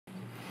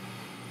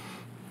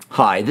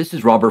Hi, this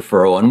is Robert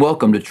Furrow, and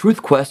welcome to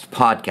Truth Quest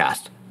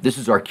Podcast. This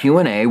is our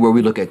Q&A where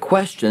we look at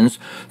questions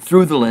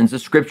through the lens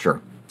of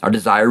Scripture. Our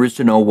desire is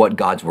to know what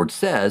God's Word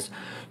says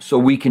so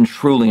we can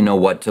truly know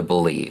what to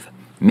believe,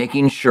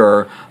 making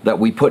sure that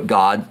we put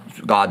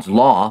God's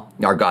law,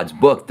 or God's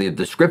book,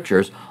 the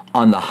Scriptures,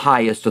 on the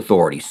highest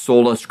authority,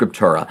 sola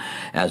scriptura,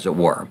 as it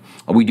were.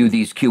 We do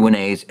these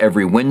Q&As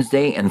every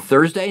Wednesday and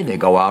Thursday. They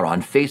go out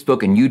on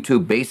Facebook and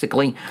YouTube,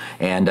 basically,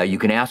 and you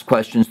can ask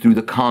questions through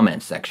the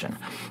comment section.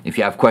 If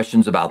you have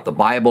questions about the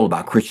Bible,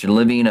 about Christian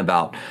living,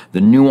 about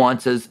the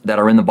nuances that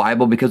are in the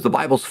Bible, because the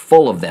Bible's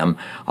full of them,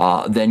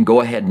 then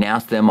go ahead and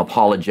ask them.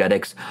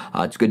 Apologetics.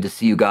 It's good to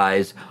see you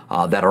guys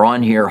that are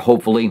on here.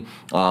 Hopefully,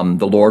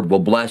 the Lord will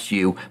bless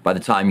you by the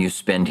time you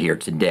spend here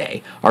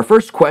today. Our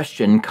first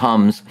question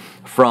comes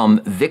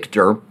from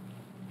Victor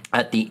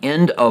at the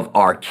end of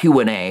our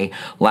Q&A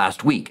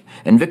last week.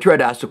 And Victor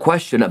had asked a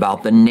question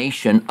about the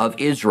nation of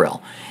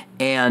Israel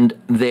and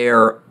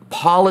their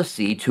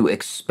policy to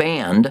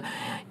expand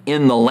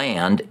in the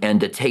land and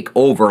to take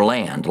over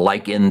land,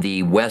 like in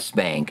the West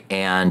Bank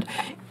and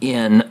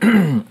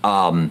in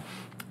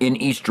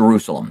East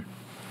Jerusalem.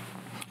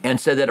 And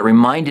said that it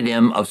reminded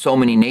him of so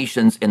many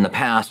nations in the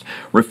past,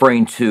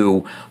 referring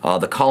to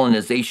the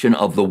colonization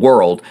of the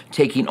world,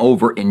 taking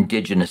over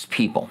indigenous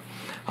people.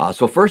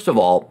 So first of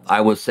all,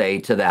 I will say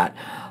to that,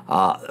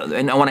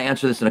 and I want to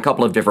answer this in a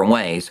couple of different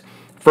ways.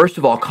 First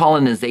of all,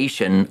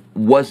 colonization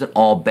wasn't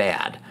all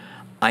bad.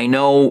 I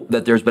know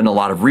that there's been a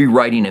lot of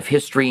rewriting of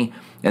history,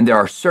 and there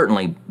are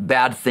certainly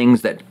bad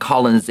things that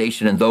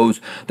colonization and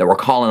those that were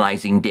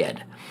colonizing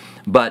did.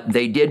 But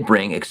they did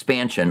bring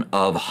expansion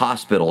of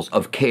hospitals,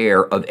 of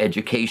care, of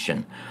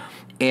education,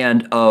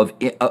 and of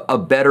a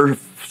better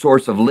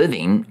source of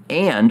living,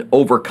 and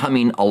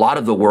overcoming a lot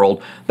of the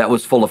world that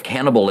was full of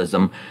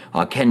cannibalism.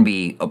 Can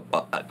be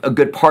a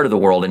good part of the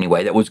world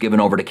anyway that was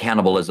given over to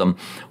cannibalism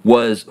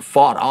was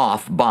fought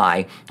off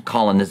by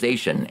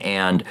colonization,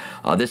 and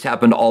this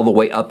happened all the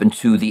way up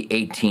into the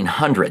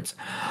 1800s.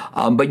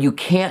 But you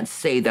can't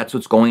say that's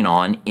what's going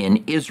on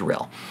in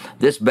Israel.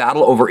 This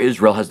battle over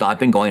Israel has not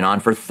been going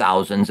on for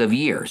thousands of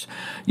years.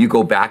 You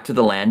go back to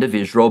the land of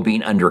Israel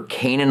being under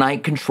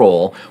Canaanite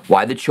control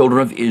while the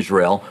children of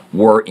Israel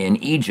were in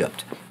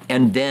Egypt.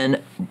 And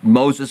then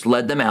Moses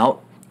led them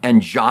out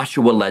and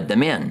Joshua led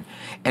them in.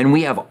 And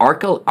we have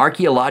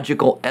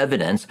archaeological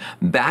evidence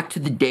back to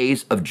the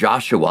days of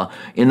Joshua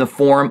in the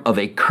form of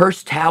a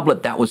cursed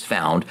tablet that was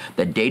found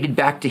that dated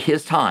back to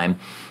his time,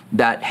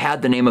 that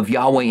had the name of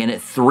Yahweh in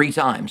it 3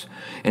 times.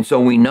 And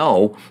so we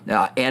know,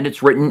 and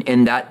it's written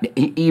in that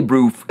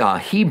Hebrew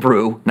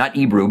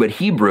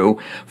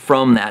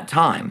from that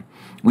time.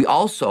 We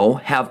also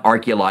have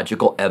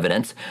archaeological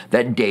evidence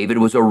that David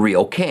was a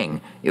real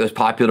king. It was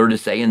popular to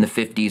say in the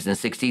 50s and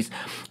 60s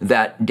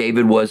that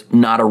David was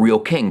not a real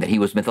king, that he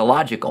was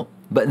mythological.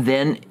 But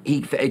then he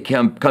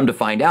come to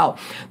find out,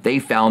 they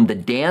found the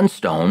Dan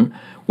stone,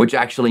 which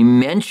actually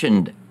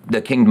mentioned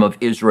the kingdom of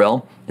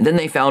Israel, and then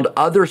they found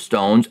other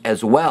stones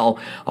as well,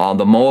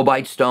 the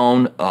Moabite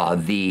stone,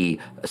 the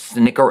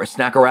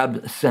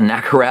Sennacherib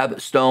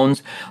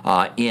stones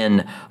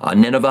in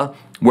Nineveh,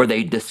 where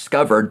they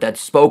discovered that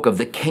spoke of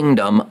the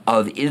kingdom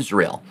of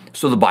Israel.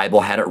 So the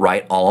Bible had it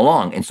right all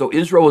along. And so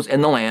Israel was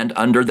in the land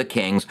under the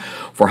kings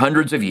for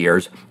hundreds of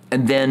years,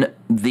 and then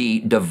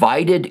the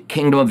divided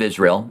kingdom of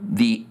Israel,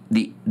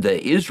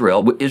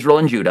 Israel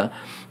and Judah,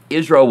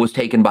 Israel was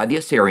taken by the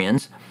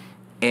Assyrians,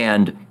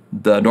 and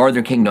the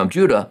northern kingdom of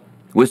Judah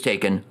was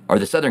taken, or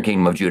the southern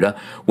kingdom of Judah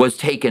was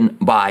taken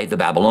by the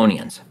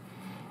Babylonians.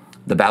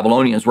 The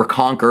Babylonians were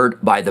conquered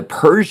by the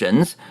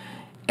Persians,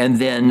 and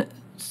then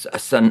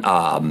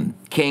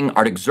King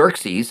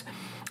Artaxerxes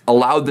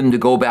allowed them to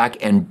go back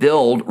and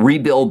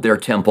rebuild their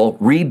temple,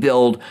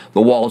 rebuild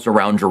the walls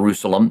around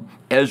Jerusalem.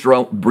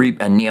 Ezra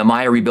and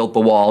Nehemiah rebuilt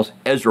the walls,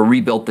 Ezra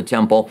rebuilt the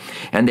temple,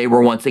 and they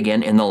were once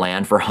again in the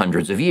land for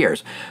hundreds of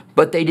years.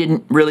 But they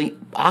didn't really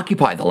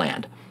occupy the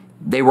land.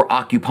 They were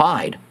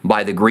occupied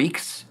by the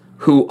Greeks,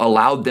 who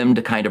allowed them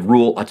to kind of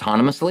rule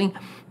autonomously,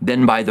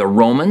 then by the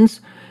Romans,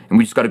 and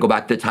we just got to go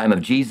back to the time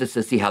of Jesus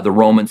to see how the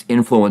Romans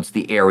influenced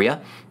the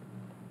area.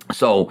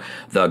 So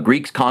the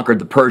Greeks conquered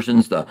the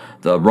Persians, the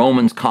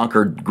Romans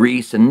conquered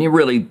Greece, and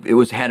it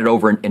was handed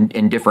over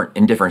in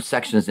different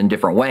sections in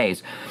different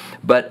ways.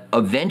 But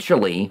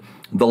eventually,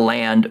 the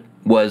land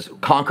was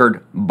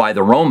conquered by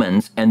the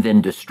Romans and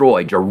then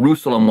destroyed.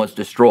 Jerusalem was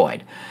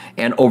destroyed.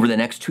 And over the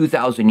next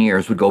 2,000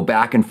 years would go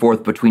back and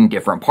forth between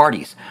different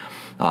parties.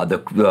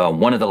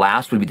 One of the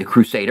last would be the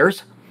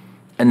Crusaders,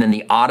 and then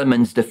the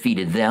Ottomans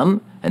defeated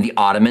them, and the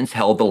Ottomans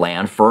held the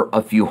land for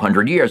a few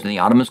hundred years, and the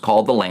Ottomans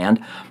called the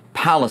land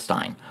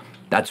Palestine.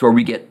 That's where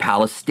we get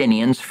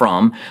Palestinians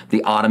from,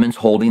 the Ottomans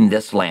holding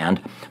this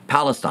land,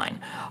 Palestine.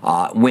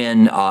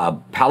 When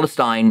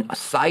Palestine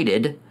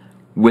sided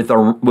with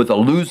a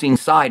losing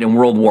side in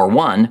World War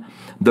I,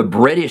 the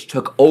British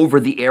took over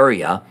the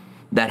area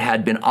that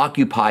had been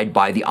occupied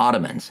by the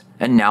Ottomans,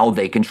 and now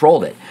they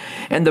controlled it.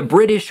 And the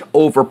British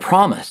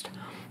overpromised.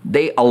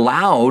 They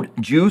allowed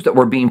Jews that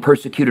were being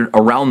persecuted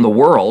around the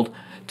world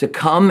to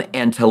come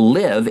and to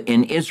live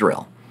in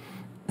Israel.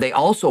 They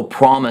also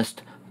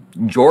promised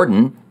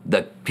Jordan,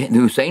 the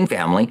Hussein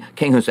family,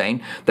 King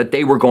Hussein, that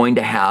they were going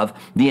to have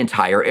the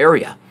entire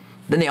area.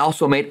 Then they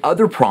also made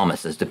other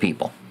promises to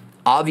people.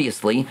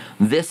 Obviously,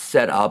 this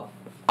set up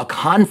a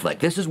conflict.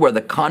 This is where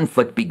the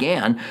conflict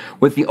began,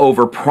 with the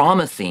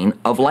overpromising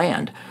of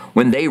land.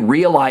 When they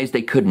realized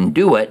they couldn't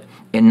do it,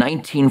 in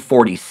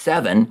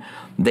 1947,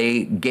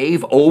 they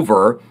gave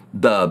over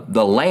the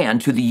land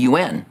to the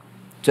UN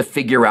to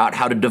figure out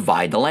how to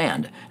divide the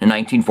land. In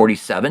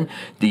 1947,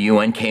 the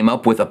UN came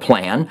up with a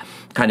plan,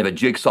 kind of a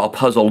jigsaw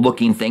puzzle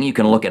looking thing, you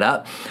can look it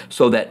up,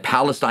 so that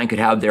Palestine could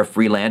have their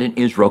free land and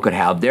Israel could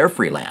have their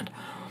free land.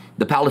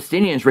 The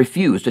Palestinians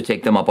refused to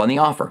take them up on the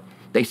offer.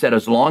 They said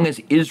as long as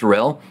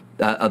Israel,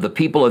 the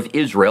people of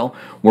Israel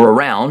were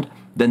around,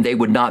 then they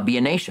would not be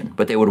a nation,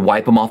 but they would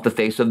wipe them off the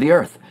face of the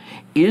earth.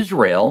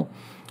 Israel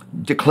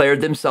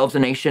declared themselves a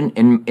nation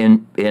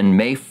in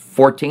May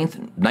 14th,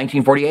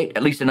 1948,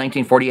 at least in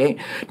 1948,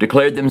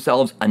 declared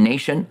themselves a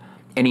nation,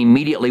 and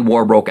immediately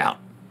war broke out.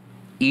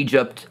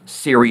 Egypt,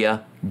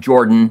 Syria,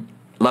 Jordan,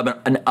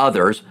 Lebanon, and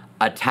others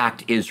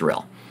attacked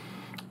Israel.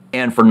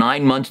 And for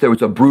 9 months, there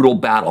was a brutal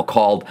battle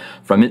called,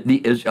 from the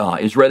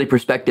Israeli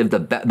perspective,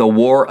 the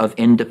War of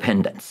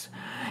Independence.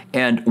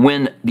 And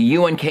when the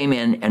UN came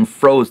in and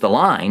froze the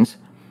lines,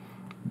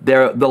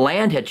 the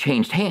land had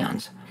changed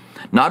hands.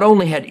 Not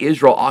only had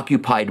Israel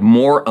occupied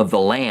more of the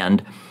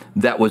land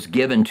that was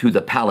given to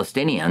the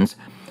Palestinians,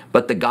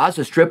 but the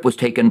Gaza Strip was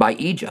taken by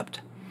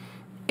Egypt,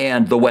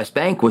 and the West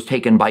Bank was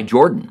taken by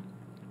Jordan.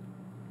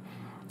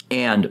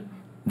 And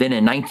then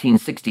in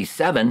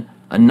 1967,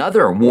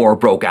 another war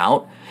broke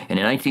out, and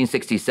in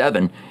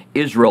 1967,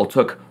 Israel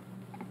took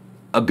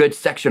a good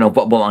section of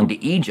what belonged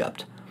to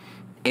Egypt,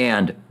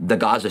 and the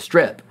Gaza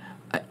Strip,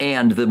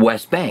 and the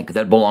West Bank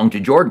that belonged to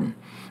Jordan,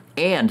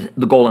 and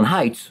the Golan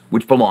Heights,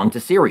 which belonged to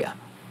Syria.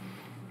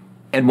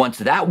 And once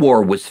that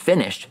war was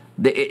finished,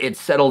 it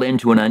settled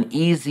into an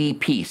uneasy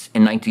peace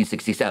in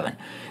 1967. In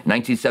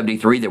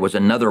 1973, there was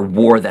another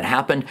war that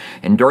happened,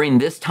 and during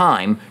this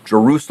time,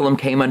 Jerusalem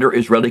came under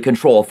Israeli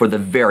control for the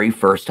very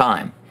first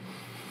time.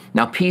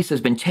 Now, peace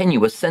has been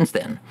tenuous since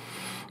then.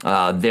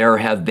 There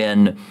have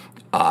been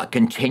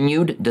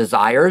continued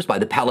desires by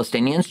the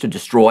Palestinians to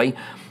destroy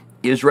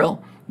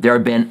Israel. There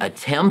have been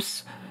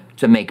attempts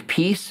to make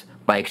peace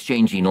by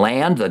exchanging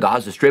land. The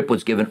Gaza Strip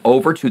was given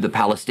over to the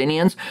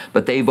Palestinians,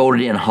 but they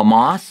voted in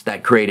Hamas.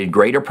 That created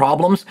greater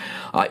problems.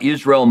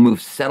 Israel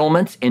moved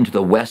settlements into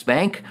the West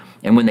Bank,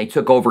 and when they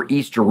took over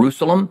East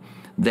Jerusalem,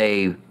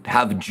 they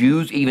have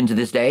Jews even to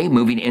this day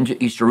moving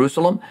into East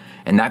Jerusalem,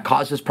 and that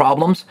causes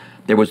problems.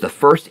 There was the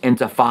first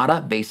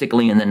Intifada,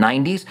 basically in the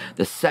 90s,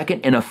 the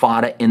second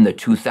Intifada in the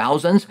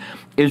 2000s.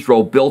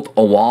 Israel built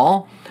a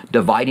wall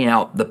dividing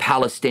out the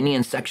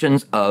Palestinian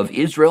sections of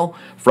Israel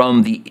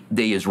from the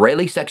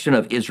Israeli section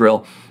of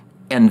Israel,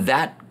 and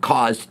that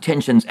caused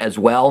tensions as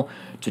well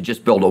to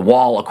just build a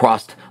wall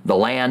across the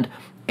land.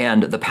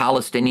 And the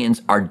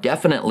Palestinians are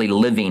definitely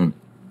living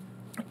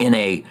in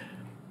a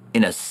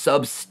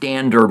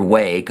substandard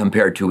way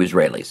compared to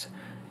Israelis.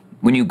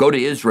 When you go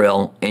to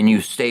Israel and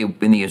you stay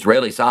in the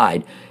Israeli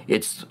side,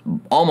 it's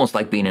almost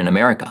like being in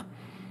America.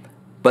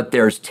 But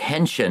there's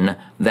tension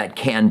that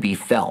can be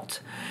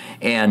felt.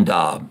 And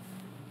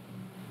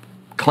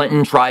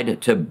Clinton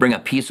tried to bring a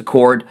peace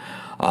accord,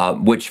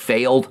 which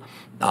failed.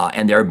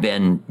 And there have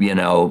been,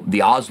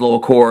 the Oslo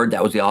Accord,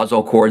 that was the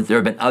Oslo Accord. There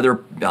have been other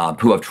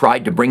who have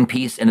tried to bring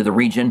peace into the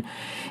region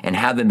and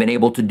haven't been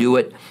able to do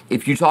it.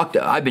 If you talk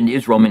to, I've been to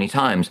Israel many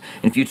times,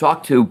 and if you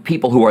talk to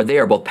people who are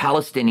there, both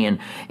Palestinian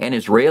and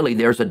Israeli,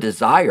 there's a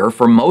desire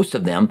for most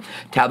of them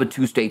to have a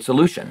two-state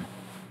solution.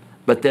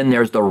 But then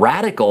there's the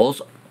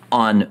radicals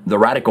on the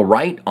radical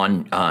right,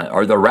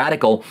 or the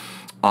radical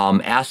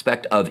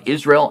aspect of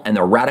Israel and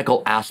the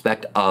radical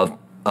aspect of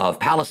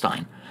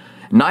Palestine.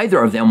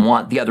 Neither of them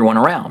want the other one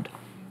around.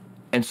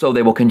 And so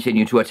they will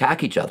continue to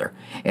attack each other.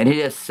 And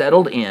it has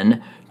settled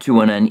in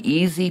to an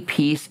uneasy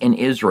peace in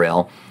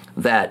Israel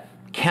that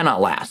cannot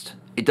last.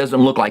 It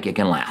doesn't look like it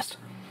can last.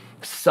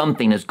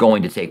 Something is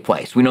going to take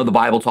place. We know the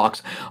Bible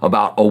talks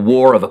about a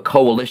war of a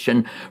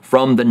coalition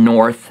from the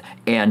north,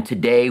 and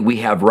today we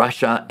have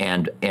Russia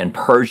and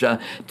Persia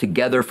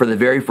together for the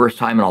very first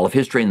time in all of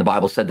history, and the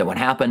Bible said that would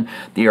happen.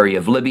 The area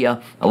of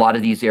Libya, a lot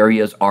of these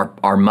areas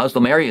are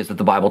Muslim areas that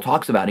the Bible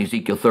talks about,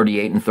 Ezekiel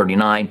 38 and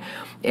 39,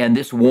 and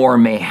this war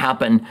may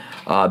happen,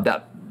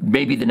 that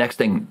may be the next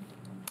thing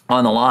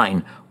on the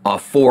line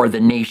for the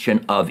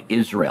nation of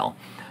Israel.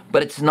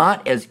 But it's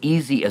not as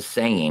easy as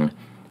saying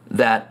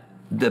that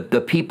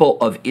the people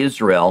of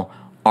Israel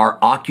are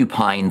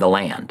occupying the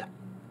land,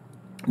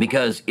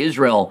 because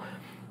Israel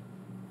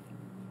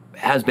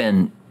has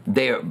been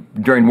there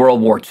during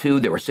World War II.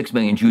 There were 6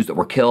 million Jews that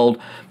were killed,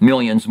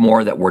 millions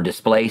more that were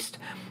displaced,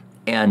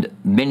 and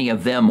many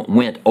of them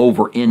went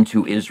over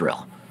into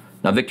Israel.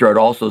 Now, Victor had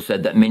also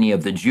said that many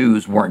of the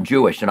Jews weren't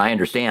Jewish, and I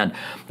understand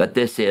that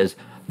this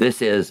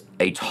is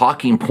a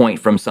talking point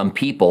from some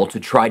people to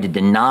try to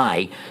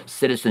deny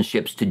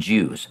citizenships to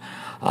Jews.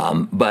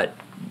 But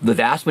the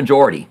vast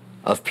majority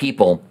of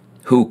people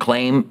who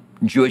claim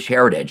Jewish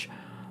heritage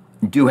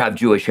do have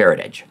Jewish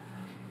heritage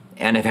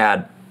and have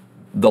had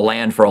the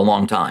land for a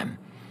long time.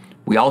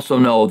 We also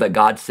know that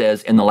God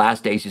says in the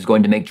last days he's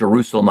going to make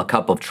Jerusalem a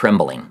cup of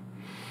trembling.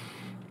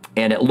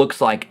 And it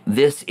looks like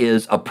this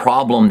is a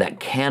problem that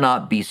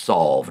cannot be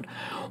solved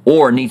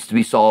or needs to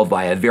be solved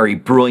by a very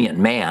brilliant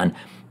man.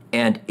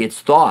 And it's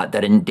thought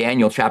that in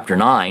Daniel chapter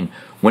 9,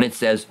 when it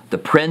says the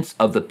prince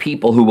of the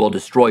people who will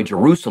destroy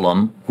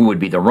Jerusalem, who would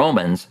be the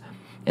Romans,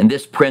 and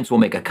this prince will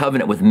make a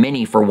covenant with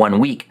many for 1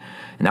 week.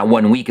 And that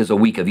 1 week is a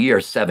week of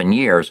years, 7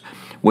 years,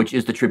 which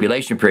is the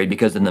tribulation period,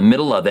 because in the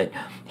middle of it,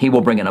 he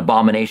will bring an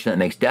abomination that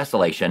makes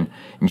desolation.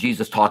 And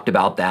Jesus talked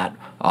about that.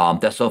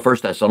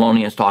 First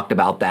Thessalonians talked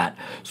about that.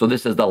 So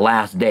this is the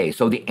last day.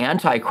 So the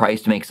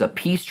Antichrist makes a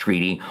peace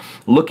treaty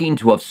looking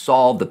to have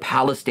solved the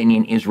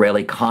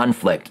Palestinian-Israeli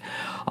conflict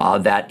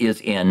that is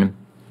in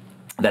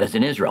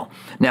Israel.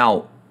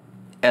 Now,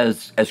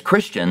 as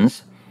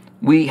Christians,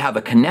 we have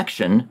a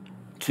connection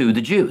to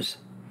the Jews,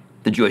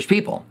 the Jewish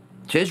people,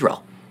 to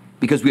Israel,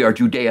 because we are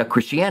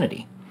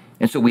Judeo-Christianity.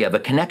 And so we have a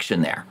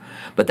connection there.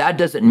 But that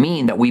doesn't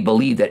mean that we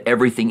believe that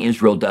everything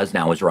Israel does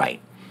now is right.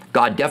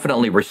 God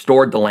definitely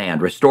restored the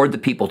land, restored the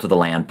people to the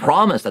land,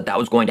 promised that that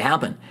was going to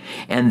happen,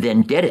 and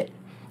then did it.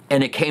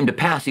 And it came to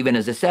pass, even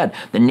as it said,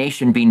 the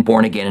nation being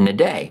born again in a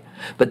day.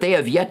 But they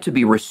have yet to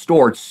be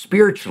restored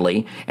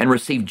spiritually and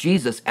receive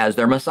Jesus as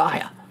their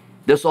Messiah.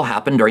 This will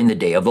happen during the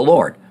day of the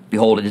Lord.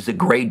 Behold, it is a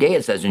great day,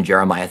 it says in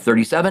Jeremiah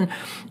 37,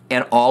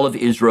 and all of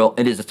Israel,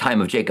 it is a time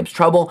of Jacob's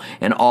trouble,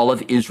 and all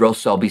of Israel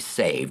shall be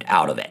saved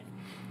out of it.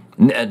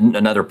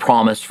 Another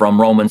promise from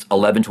Romans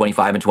 11,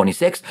 25 and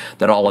 26,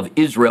 that all of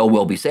Israel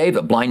will be saved.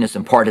 A blindness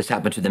in part has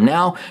happened to them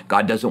now.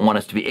 God doesn't want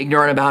us to be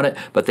ignorant about it,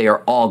 but they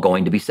are all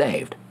going to be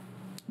saved.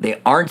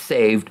 They aren't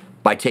saved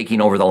by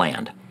taking over the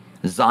land.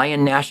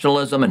 Zion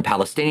nationalism and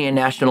Palestinian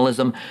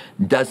nationalism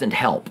doesn't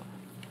help.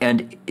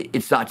 And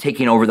it's not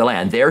taking over the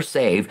land. They're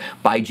saved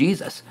by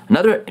Jesus.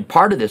 Another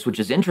part of this, which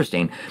is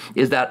interesting,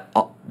 is that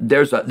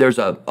there's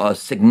a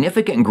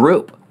significant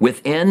group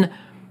within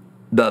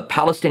the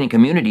Palestinian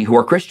community who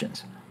are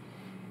Christians.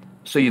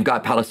 So you've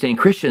got Palestinian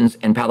Christians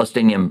and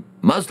Palestinian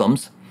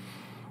Muslims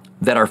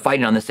that are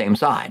fighting on the same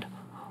side.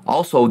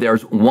 Also,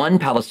 there's one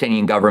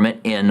Palestinian government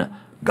in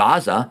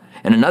Gaza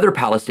and another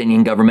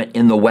Palestinian government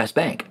in the West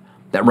Bank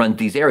that runs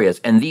these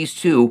areas. And these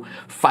two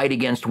fight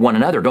against one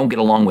another, don't get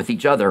along with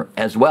each other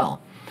as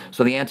well.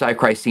 So the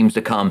Antichrist seems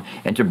to come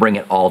and to bring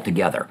it all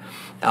together.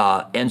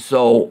 And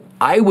so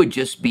I would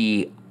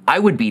be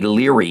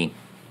leery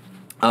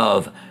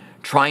of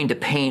trying to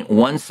paint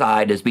one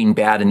side as being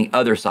bad and the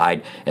other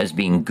side as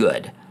being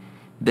good.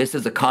 This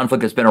is a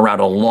conflict that's been around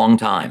a long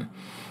time.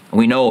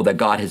 We know that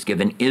God has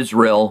given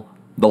Israel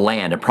the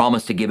land and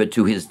promised to give it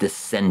to his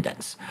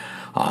descendants.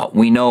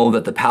 We know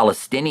that the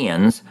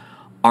Palestinians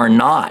are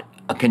not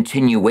a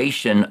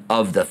continuation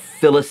of the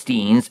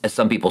Philistines, as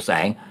some people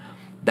say.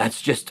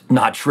 That's just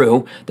not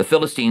true. The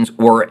Philistines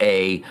were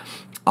a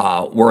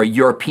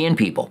European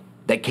people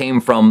that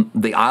came from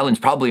the islands,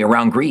 probably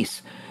around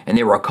Greece, and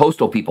they were a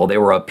coastal people. They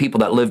were a people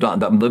that lived on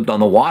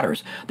the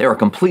waters. They were a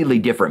completely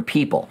different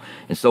people.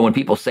 And so when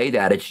people say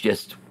that, it's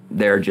just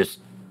they're just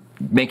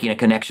making a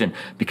connection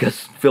because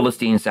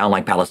Philistines sound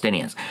like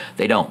Palestinians.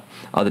 They don't.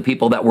 The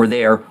people that were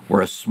there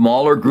were a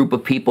smaller group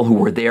of people who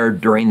were there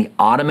during the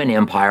Ottoman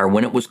Empire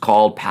when it was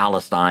called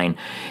Palestine,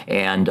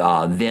 and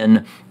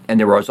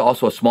there was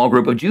also a small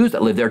group of Jews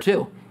that lived there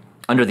too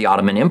under the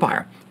Ottoman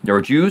Empire. There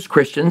were Jews,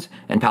 Christians,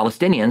 and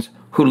Palestinians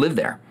who lived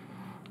there.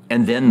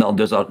 And then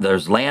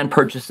there's land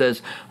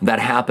purchases that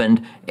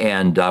happened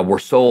and were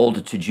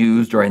sold to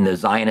Jews during the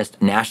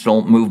Zionist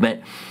national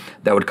movement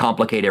that would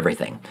complicate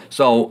everything.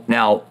 So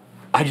now,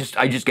 I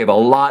just gave a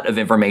lot of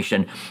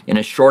information in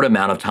a short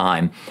amount of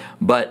time,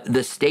 but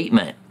the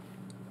statement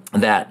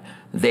that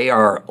they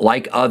are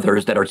like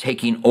others that are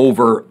taking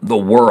over the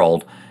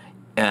world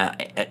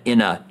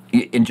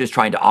in just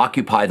trying to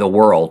occupy the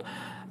world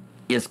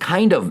is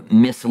kind of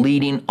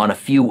misleading on a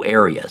few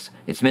areas.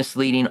 It's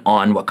misleading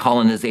on what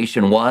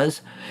colonization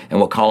was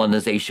and what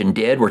colonization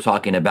did. We're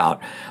talking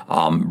about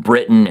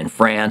Britain and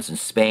France and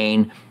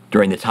Spain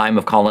during the time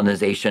of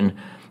colonization.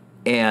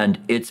 And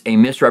it's a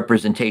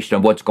misrepresentation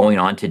of what's going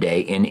on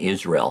today in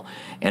Israel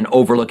and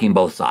overlooking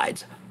both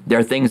sides. There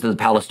are things that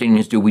the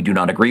Palestinians do we do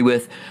not agree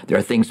with. There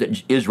are things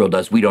that Israel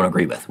does we don't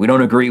agree with. We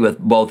don't agree with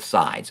both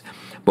sides.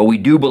 But we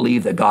do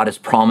believe that God has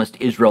promised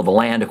Israel the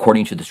land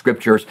according to the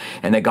scriptures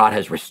and that God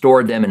has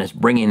restored them and is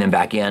bringing them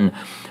back in.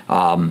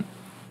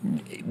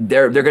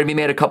 They're going to be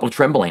made a couple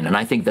trembling, and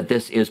I think that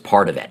this is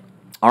part of it.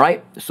 All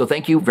right, so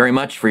thank you very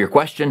much for your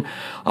question.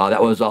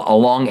 That was a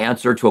long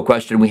answer to a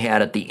question we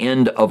had at the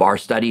end of our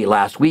study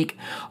last week.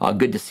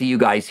 Good to see you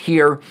guys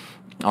here.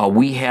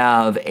 We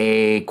have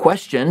a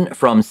question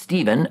from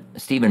Stephen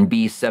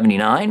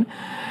B79.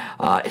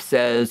 It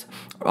says,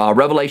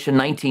 Revelation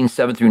 19,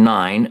 7 through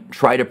 9,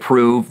 try to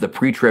prove the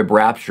pre-trib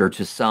rapture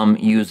to some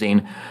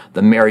using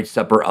the marriage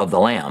supper of the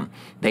Lamb.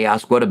 They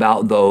ask, what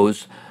about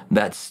those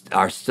that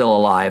are still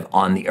alive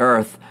on the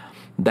earth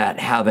that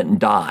haven't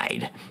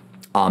died?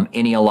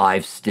 any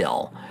alive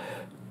still.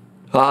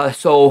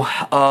 Let's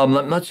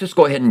just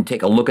go ahead and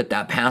take a look at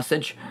that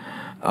passage.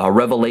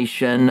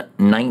 Revelation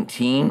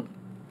 19.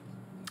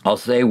 I'll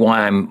say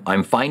why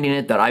I'm finding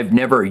it that I've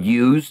never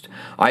used.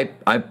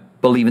 I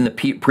believe in the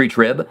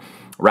pre-trib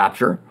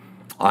rapture.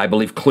 I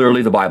believe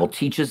clearly the Bible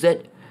teaches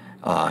it.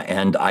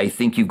 And I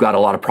think you've got a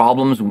lot of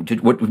problems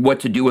what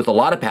to do with a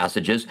lot of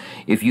passages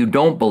if you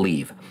don't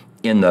believe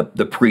in the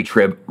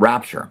pre-trib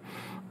rapture.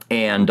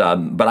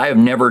 But I have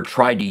never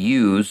tried to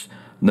use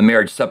the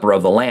marriage supper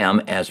of the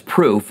Lamb as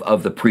proof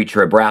of the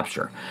pre-trib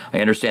rapture. I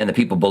understand that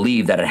people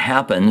believe that it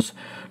happens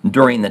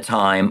during the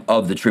time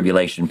of the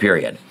tribulation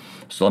period.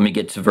 So let me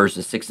get to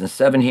verses 6 and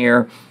 7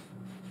 here,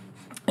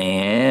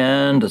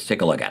 and let's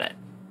take a look at it.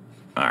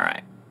 All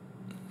right.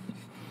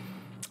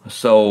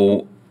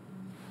 So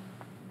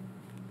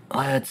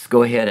let's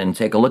go ahead and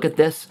take a look at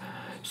this.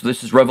 So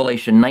this is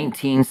Revelation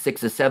 19,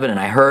 6 to 7. And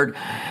I heard,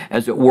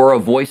 as it were, a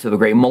voice of a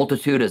great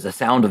multitude, as the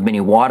sound of many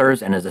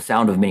waters, and as the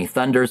sound of many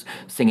thunders,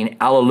 singing,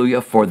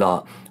 Alleluia, for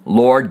the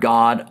Lord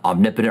God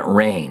omnipotent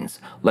reigns.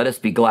 Let us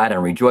be glad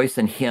and rejoice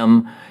in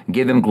him,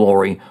 give him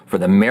glory, for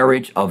the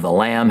marriage of the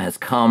Lamb has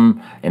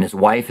come, and his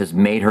wife has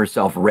made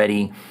herself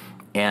ready,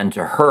 and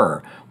to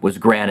her was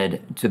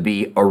granted to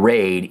be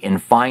arrayed in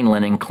fine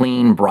linen,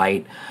 clean,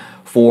 bright,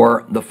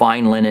 for the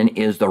fine linen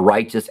is the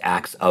righteous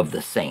acts of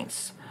the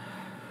saints.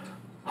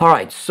 All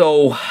right,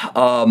 so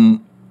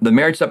the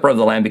marriage supper of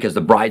the Lamb, because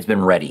the bride's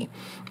been ready.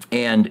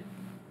 And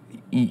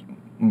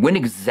when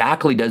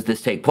exactly does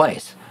this take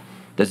place?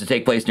 Does it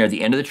take place near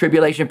the end of the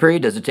tribulation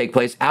period? Does it take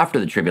place after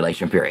the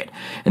tribulation period?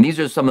 And these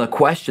are some of the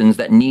questions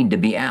that need to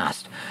be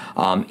asked.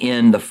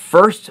 In the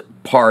first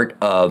part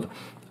of,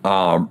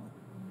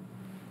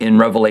 in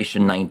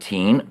Revelation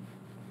 19,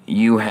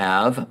 you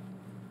have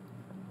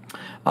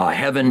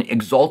heaven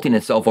exalting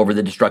itself over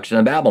the destruction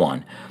of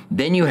Babylon.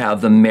 Then you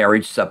have the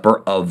marriage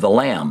supper of the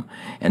Lamb.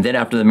 And then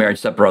after the marriage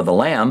supper of the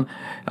Lamb,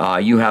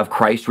 you have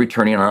Christ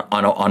returning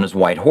on his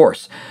white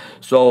horse.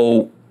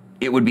 So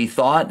it would be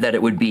thought that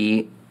it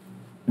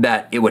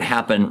would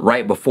happen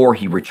right before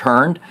he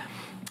returned.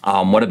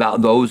 What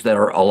about those that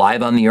are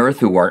alive on the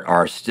earth who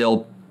are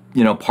still,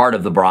 part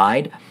of the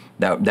bride,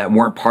 that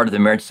weren't part of the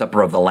marriage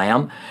supper of the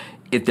Lamb?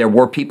 If there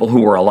were people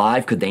who were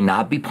alive, could they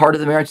not be part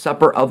of the marriage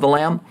supper of the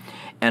Lamb?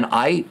 And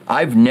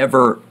I've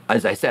never,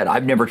 as I said,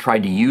 I've never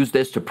tried to use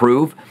this to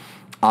prove.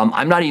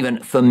 I'm not even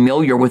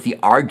familiar with the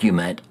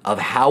argument of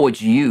how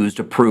it's used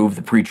to prove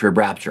the pre-trib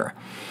rapture.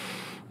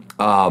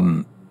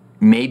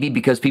 Maybe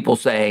because people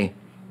say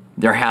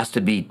there has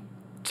to be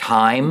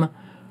time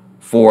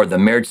for the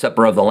marriage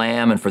supper of the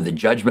Lamb and for the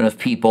judgment of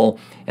people,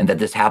 and that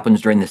this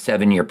happens during the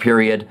 7-year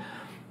period.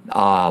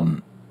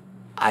 I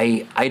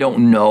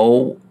don't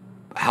know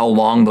how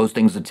long those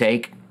things would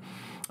take,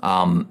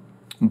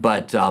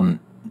 but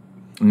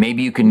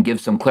maybe you can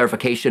give some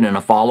clarification and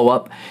a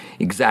follow-up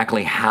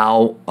exactly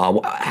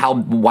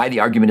why the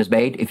argument is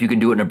made, if you can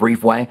do it in a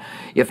brief way.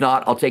 If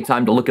not, I'll take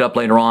time to look it up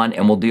later on,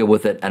 and we'll deal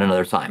with it at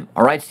another time.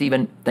 All right,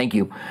 Stephen, thank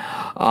you.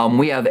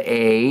 We have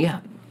a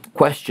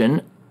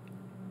question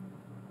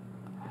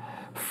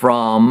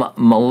from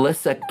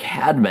Melissa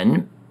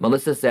Cadman.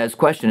 Melissa says,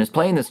 question, is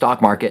playing the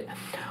stock market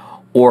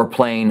or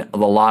playing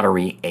the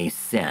lottery a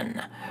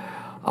sin?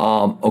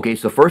 Okay,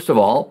 so first of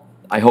all,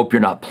 I hope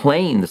you're not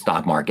playing the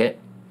stock market.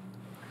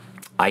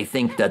 I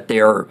think that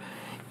there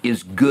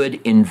is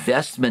good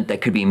investment that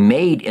could be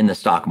made in the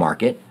stock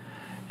market.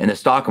 And the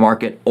stock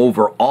market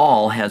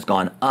overall has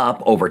gone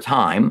up over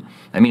time.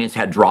 I mean, it's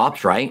had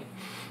drops, right?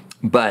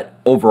 But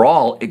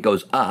overall, it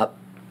goes up.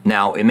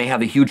 Now, it may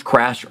have a huge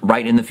crash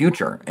right in the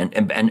future,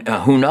 and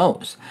who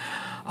knows?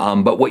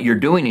 But what you're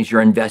doing is you're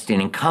investing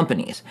in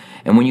companies.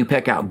 And when you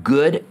pick out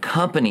good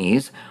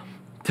companies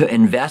to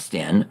invest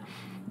in,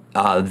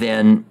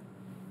 then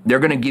they're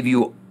going to give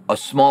you a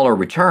smaller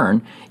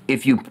return.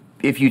 If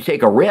you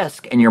take a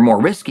risk and you're more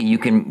risky, you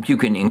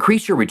can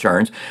increase your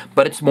returns,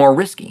 but it's more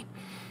risky.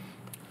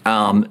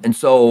 And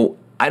so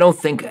I don't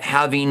think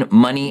having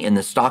money in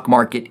the stock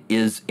market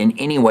is in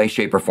any way,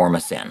 shape, or form a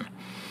sin.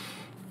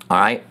 All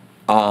right,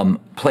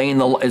 playing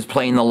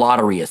the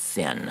lottery a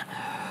sin?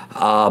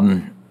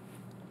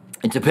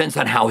 It depends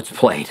on how it's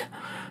played.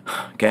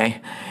 Okay,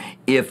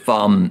 if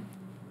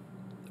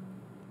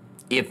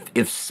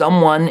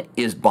someone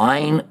is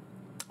buying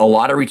a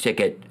lottery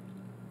ticket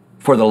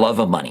for the love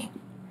of money,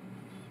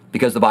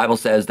 because the Bible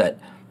says that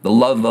the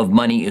love of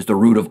money is the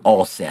root of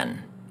all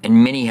sin,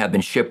 and many have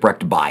been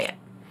shipwrecked by it.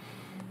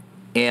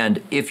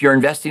 And if you're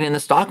investing in the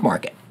stock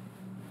market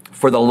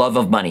for the love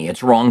of money,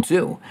 it's wrong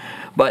too.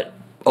 But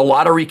a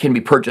lottery can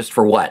be purchased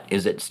for what?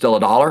 Is it still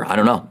 $1? I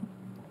don't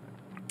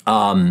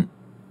know.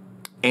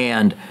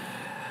 And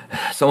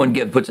someone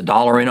puts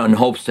 $1 in and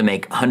hopes to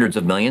make hundreds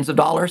of millions of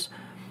dollars.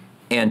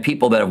 And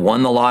people that have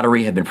won the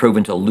lottery have been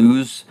proven to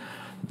lose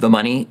the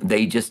money.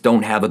 They just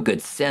don't have a good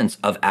sense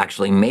of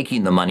actually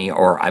making the money,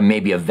 or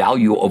maybe a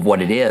value of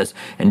what it is,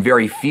 and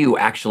very few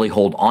actually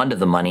hold on to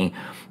the money.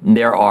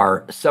 There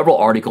are several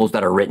articles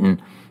that are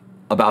written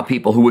about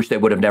people who wish they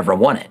would have never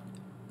won it,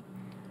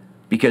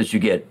 because you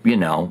get,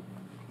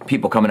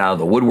 people coming out of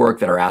the woodwork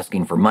that are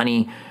asking for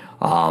money.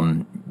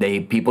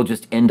 People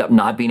just end up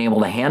not being able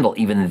to handle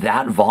even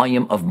that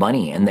volume of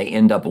money, and they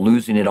end up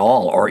losing it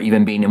all, or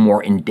even being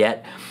more in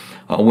debt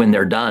when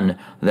they're done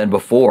than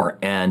before,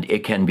 and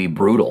it can be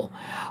brutal.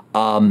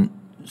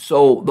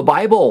 So the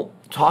Bible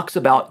talks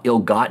about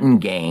ill-gotten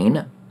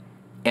gain,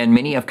 and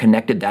many have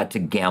connected that to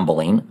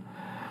gambling.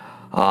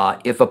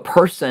 If a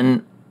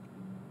person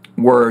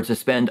were to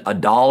spend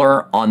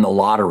 $1 on the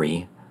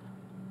lottery,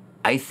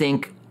 I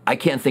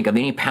can't think of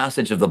any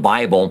passage of the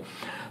Bible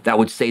that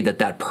would say that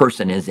that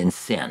person is in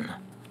sin.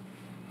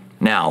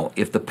 Now,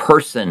 if the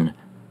person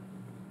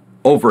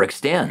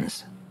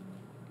overextends,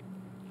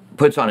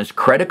 puts on his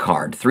credit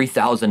card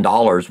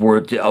 $3,000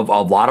 worth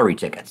of lottery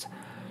tickets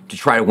to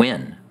try to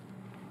win,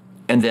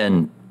 and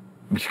then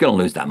he's going to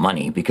lose that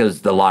money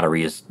because the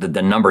lottery is,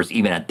 the numbers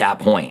even at that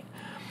point,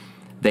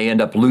 they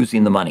end up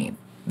losing the money.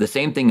 The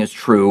same thing is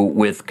true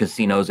with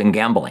casinos and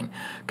gambling.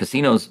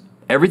 Casinos,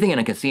 everything in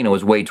a casino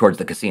is weighed towards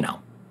the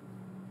casino.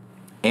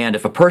 And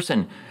if a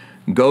person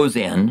goes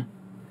in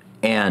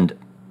and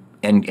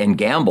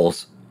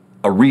gambles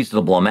a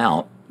reasonable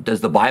amount,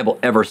 does the Bible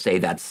ever say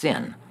that's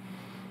sin?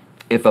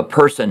 If a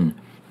person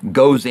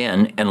goes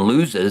in and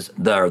loses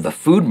the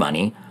food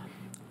money,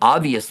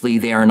 obviously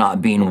they are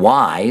not being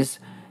wise,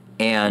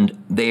 and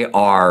they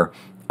are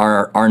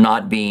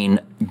not being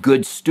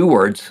good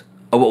stewards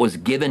of what was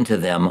given to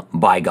them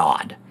by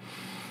God.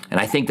 And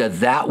I think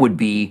that would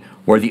be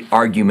where the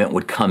argument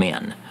would come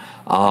in.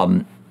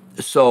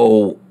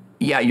 So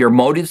yeah, your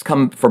motives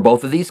for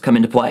both of these come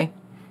into play.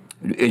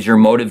 Is your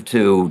motive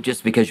to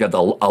just because you have a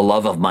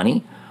love of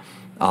money?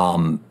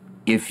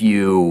 If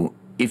you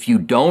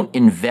don't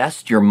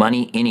invest your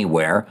money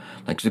anywhere,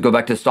 like, to go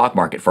back to the stock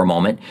market for a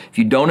moment, if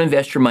you don't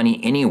invest your money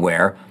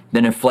anywhere,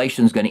 then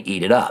inflation's going to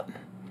eat it up.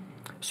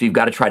 So you've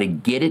got to try to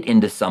get it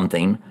into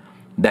something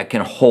that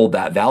can hold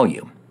that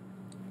value.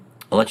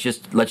 Let's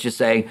just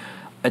say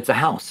it's a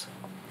house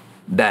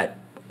that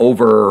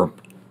over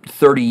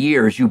 30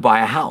 years you buy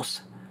a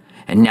house,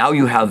 and now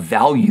you have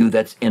value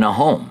that's in a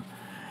home.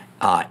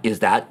 Is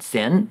that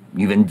sin?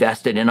 You've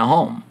invested in a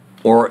home.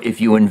 Or if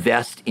you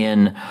invest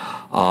in,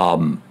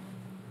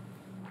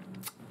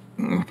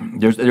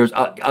 there's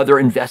other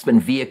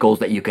investment vehicles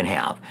that you can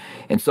have.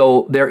 And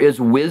so there is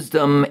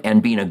wisdom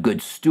and being a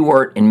good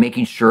steward and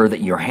making sure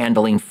that you're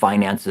handling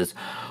finances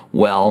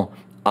well.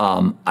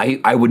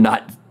 I would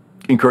not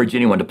encourage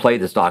anyone to play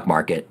the stock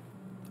market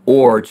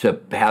or to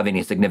have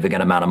any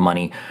significant amount of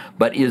money,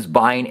 but is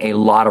buying a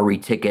lottery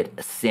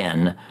ticket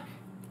sin?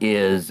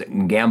 Is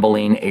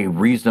gambling a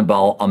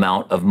reasonable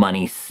amount of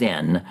money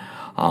sin?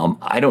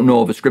 I don't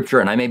know of a scripture,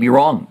 and I may be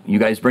wrong. You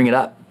guys bring it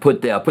up.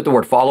 Put the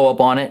word follow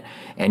up on it,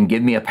 and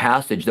give me a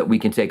passage that we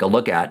can take a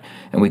look at,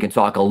 and we can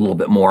talk a little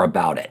bit more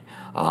about it.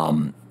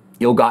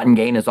 Ill-gotten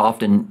gain is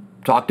often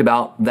talked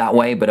about that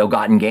way, but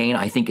ill-gotten gain,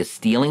 I think, is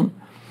stealing.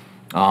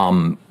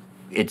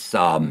 It's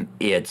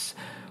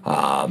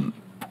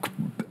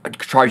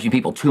charging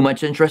people too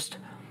much interest.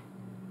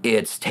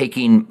 It's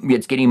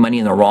getting money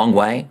in the wrong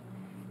way,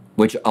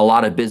 which a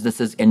lot of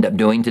businesses end up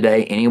doing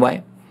today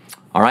anyway.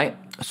 All right.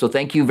 So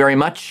thank you very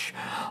much,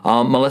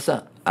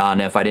 Melissa.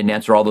 And if I didn't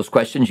answer all those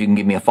questions, you can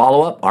give me a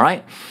follow-up. All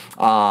right.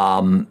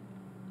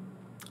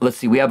 Let's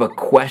see. We have a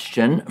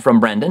question from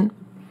Brandon,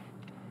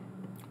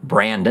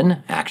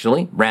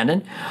 actually.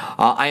 Brandon.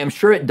 I am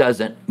sure it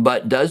doesn't,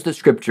 but does the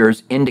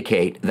scriptures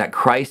indicate that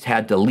Christ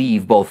had to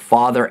leave both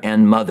father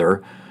and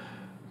mother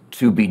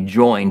to be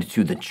joined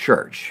to the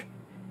church?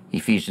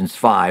 Ephesians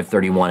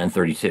 5:31 and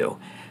 32.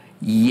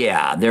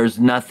 Yeah, there's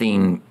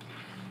nothing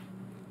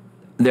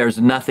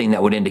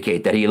that would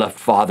indicate that he left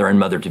father and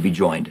mother to be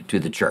joined to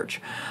the church.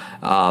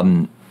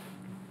 There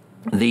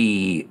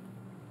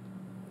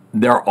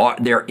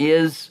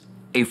is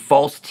a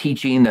false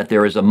teaching that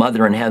there is a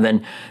mother in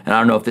heaven, and I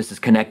don't know if this is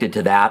connected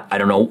to that. I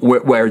don't know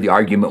where the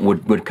argument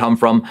would come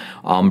from,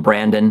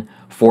 Brandon,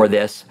 for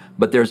this,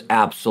 but there's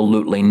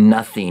absolutely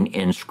nothing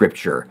in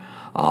Scripture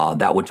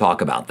that would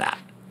talk about that.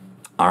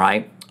 All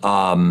right?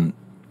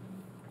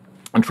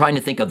 I'm trying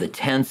to think of the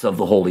tense of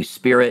the Holy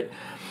Spirit.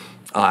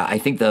 I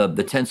think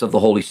the tense of the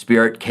Holy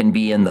Spirit can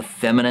be in the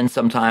feminine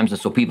sometimes, and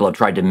so people have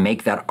tried to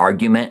make that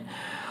argument.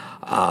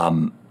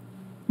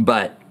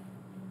 But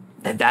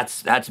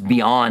that's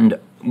beyond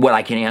what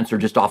I can answer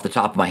just off the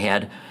top of my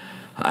head.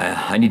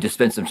 I need to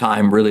spend some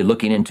time really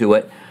looking into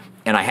it,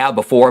 and I have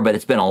before, but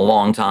it's been a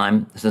long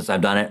time since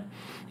I've done it.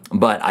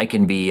 But I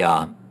can be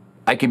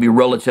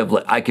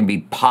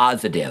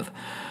positive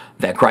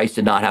that Christ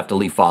did not have to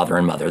leave father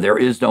and mother. There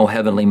is no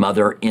heavenly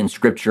mother in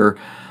Scripture.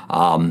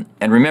 And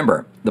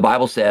remember, the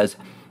Bible says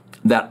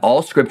that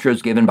all Scripture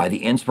is given by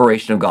the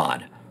inspiration of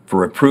God for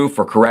reproof,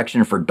 for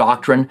correction, for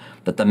doctrine,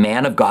 that the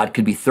man of God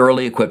could be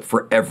thoroughly equipped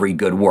for every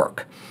good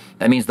work.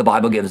 That means the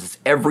Bible gives us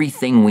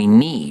everything we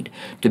need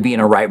to be in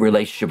a right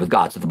relationship with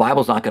God. So the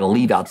Bible's not going to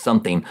leave out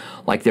something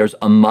like there's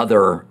a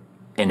mother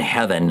in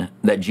heaven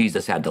that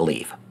Jesus had to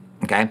leave.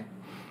 Okay?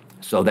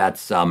 So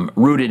that's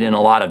rooted in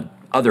a lot of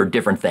other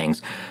different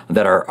things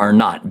that are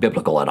not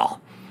biblical at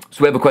all.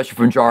 So we have a question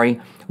from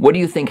Jari. What do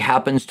you think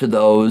happens to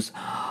those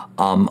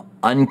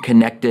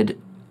uncontacted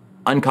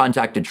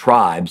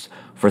tribes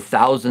for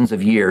thousands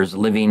of years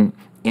living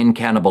in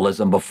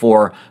cannibalism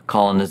before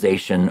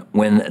colonization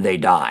when they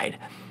died.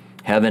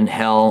 Heaven,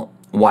 hell,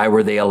 why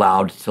were they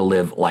allowed to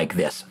live like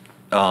this?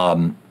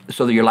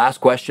 So your last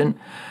question,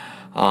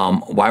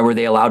 why were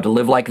they allowed to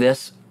live like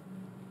this?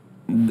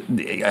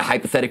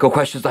 Hypothetical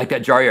questions like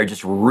that, Jari, are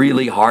just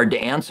really hard to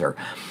answer.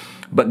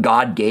 But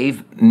God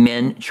gave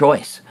men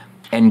choice.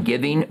 And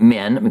giving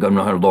men, I'm going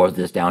to lower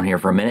this down here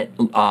for a minute,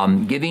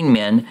 giving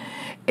men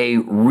a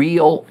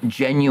real,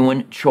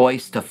 genuine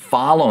choice to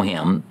follow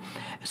him,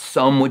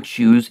 some would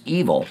choose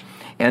evil.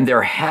 And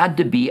there had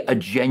to be a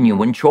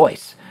genuine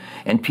choice.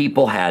 And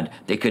people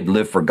they could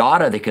live for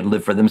God or they could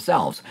live for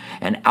themselves.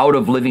 And out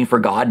of living for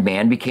God,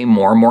 man became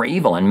more and more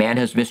evil. And man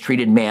has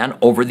mistreated man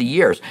over the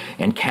years.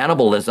 And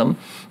cannibalism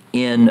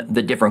in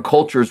the different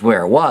cultures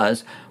where it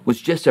was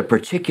just a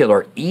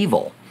particular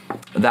evil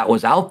that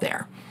was out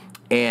there.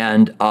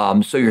 And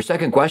so your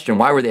second question,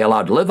 why were they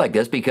allowed to live like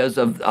this? Because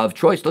of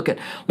choice. Look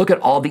at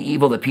all the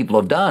evil that people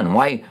have done.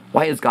 Why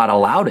has God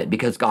allowed it?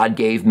 Because God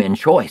gave men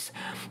choice.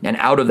 And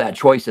out of that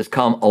choice has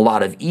come a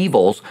lot of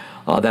evils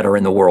that are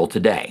in the world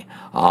today.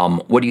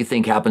 What do you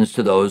think happens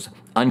to those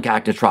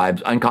uncontacted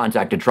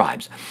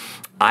tribes?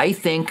 I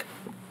think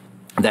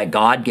that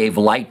God gave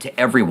light to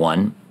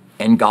everyone.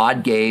 And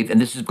God gave, and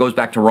this goes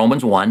back to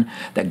Romans 1,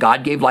 that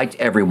God gave light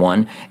to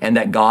everyone, and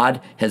that God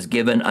has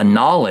given a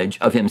knowledge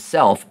of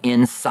himself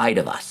inside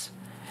of us.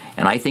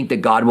 And I think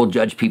that God will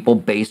judge people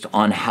based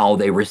on how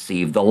they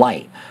receive the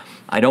light.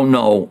 I don't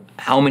know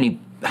how many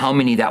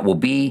that will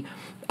be.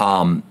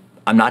 I'm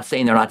not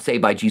saying they're not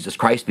saved by Jesus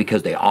Christ,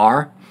 because they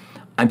are.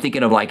 I'm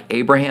thinking of like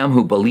Abraham,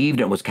 who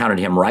believed and was counted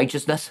to him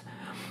righteousness.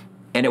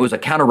 And it was a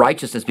count of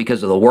righteousness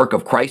because of the work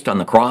of Christ on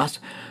the cross.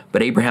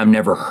 But Abraham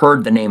never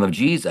heard the name of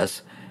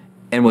Jesus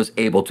and was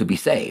able to be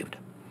saved.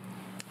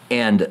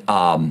 And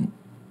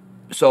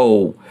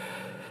so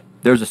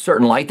there's a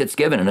certain light that's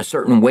given and a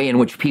certain way in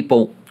which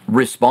people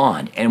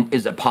respond. And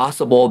is it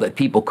possible that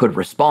people could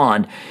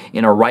respond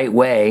in a right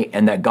way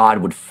and that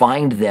God would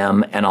find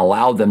them and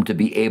allow them to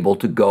be able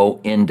to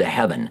go into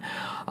heaven?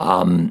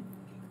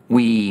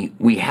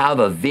 We have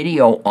a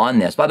video on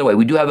this. By the way,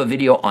 we do have a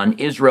video on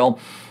Israel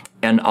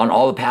and on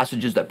all the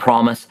passages that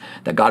promise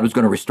that God was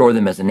going to restore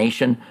them as a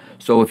nation.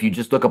 So if you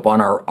just look up on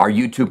our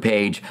YouTube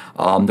page,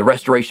 the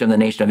restoration of the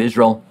nation of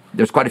Israel,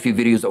 there's quite a few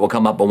videos that will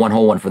come up, but one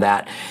whole one for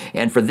that.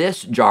 And for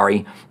this,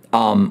 Jari,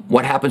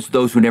 what happens to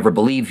those who never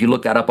believe, if you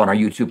look that up on our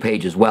YouTube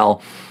page as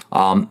well,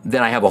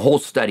 then I have a whole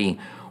study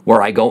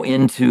where I go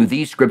into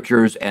these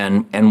scriptures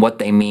and what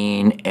they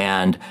mean,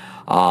 and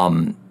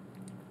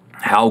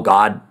how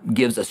God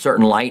gives a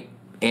certain light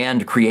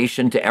and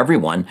creation to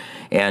everyone.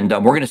 And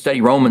we're going to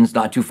study Romans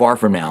not too far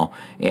from now.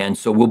 And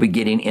so we'll be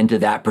getting into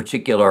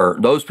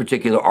those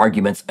particular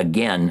arguments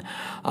again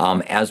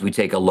as we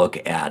take a look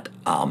at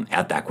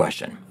that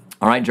question.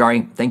 All right,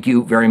 Jari, thank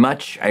you very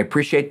much. I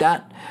appreciate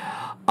that.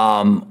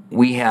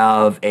 We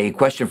have a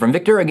question from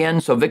Victor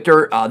again. So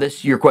Victor, this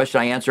is your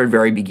question I answered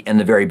in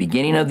the very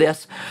beginning of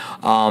this.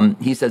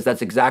 He says,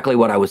 that's exactly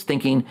what I was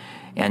thinking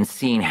and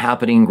seeing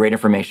happening. Great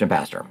information,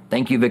 Pastor.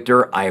 Thank you,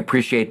 Victor. I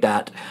appreciate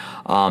that.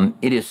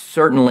 It is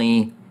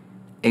certainly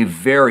a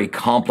very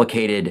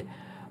complicated,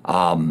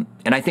 and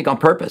I think on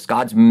purpose,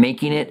 God's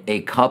making it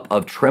a cup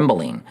of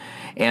trembling.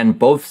 And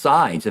both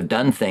sides have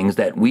done things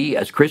that we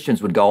as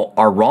Christians would go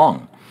are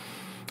wrong.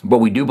 But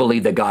we do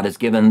believe that God has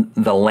given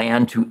the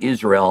land to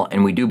Israel,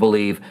 and we do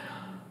believe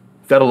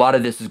that a lot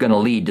of this is going to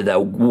lead to the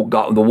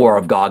war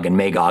of Gog and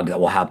Magog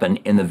that will happen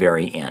in the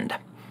very end.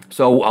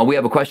 So we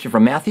have a question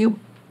from Matthew.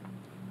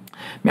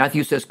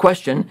 Matthew says,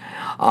 question,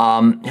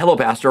 hello,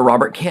 Pastor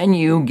Robert, can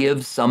you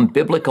give some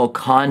biblical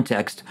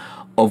context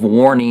of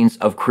warnings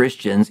of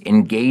Christians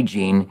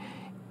engaging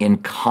in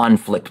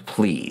conflict,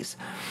 please?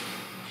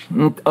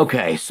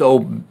 Okay, so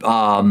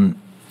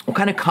what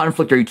kind of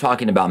conflict are you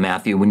talking about,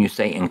 Matthew, when you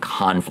say in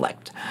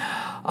conflict?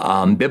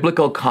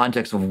 Biblical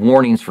context of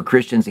warnings for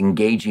Christians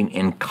engaging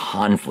in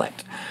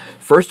conflict.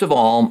 First of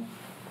all,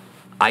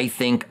 I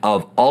think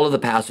of all of the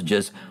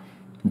passages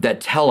that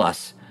tell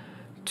us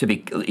to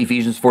be,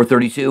 Ephesians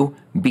 4:32,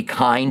 be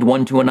kind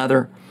one to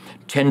another,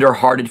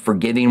 tender-hearted,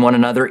 forgiving one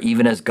another,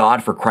 even as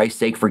God for Christ's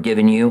sake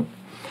forgiven you.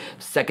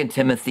 2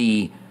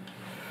 Timothy,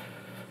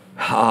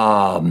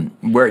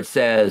 where it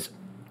says,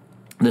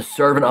 the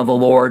servant of the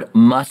Lord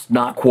must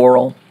not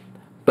quarrel,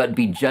 but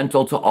be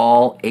gentle to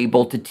all,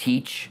 able to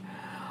teach.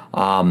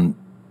 That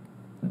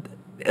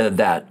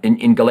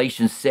in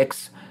Galatians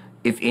 6,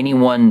 if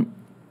anyone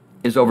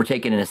is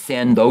overtaken in a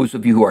sin, those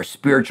of you who are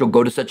spiritual,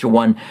 go to such a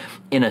one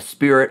in a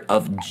spirit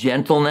of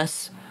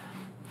gentleness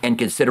and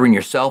considering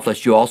yourself,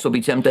 lest you also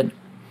be tempted.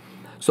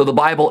 So the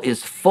Bible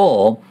is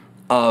full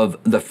of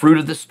the fruit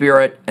of the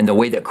Spirit and the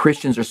way that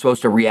Christians are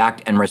supposed to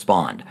react and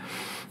respond.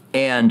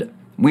 And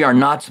we are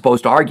not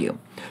supposed to argue.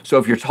 So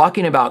if you're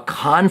talking about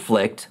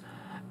conflict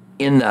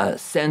in the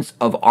sense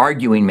of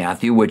arguing,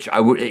 Matthew, which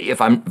I would,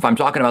 if I'm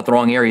talking about the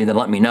wrong area, then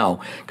let me know,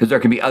 because there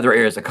can be other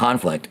areas of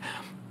conflict,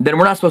 then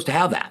we're not supposed to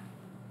have that.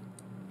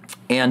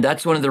 And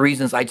that's one of the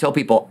reasons I tell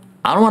people,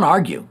 I don't want to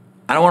argue.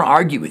 I don't want to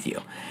argue with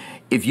you.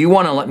 If you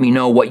want to let me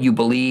know what you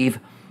believe,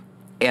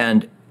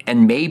 and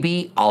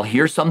maybe I'll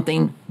hear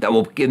something that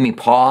will give me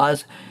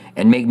pause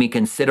and make me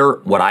consider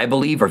what I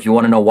believe, or if you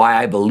want to know why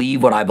I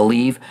believe what I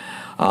believe,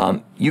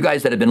 you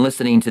guys that have been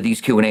listening to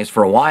these Q&As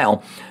for a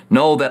while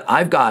know that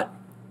I've got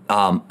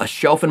a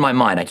shelf in my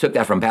mind. I took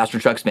that from Pastor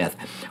Chuck Smith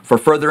for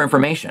further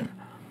information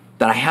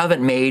that I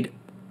haven't made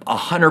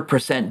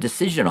 100%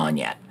 decision on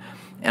yet.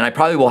 And I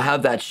probably will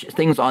have that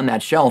things on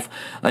that shelf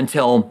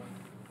until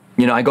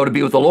I go to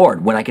be with the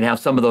Lord, when I can have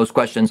some of those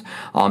questions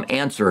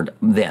answered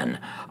then.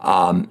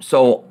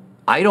 So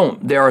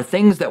there are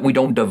things that we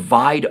don't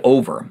divide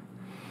over.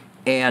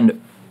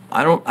 And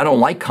I don't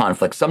like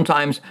conflict.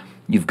 Sometimes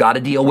you've got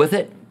to deal with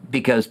it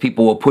because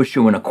people will push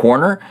you in a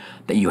corner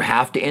that you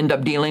have to end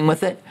up dealing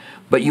with it.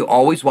 But you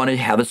always want to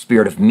have a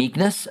spirit of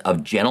meekness,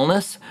 of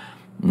gentleness,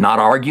 not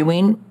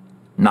arguing,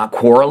 not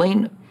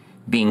quarreling,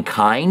 being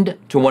kind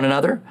to one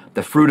another,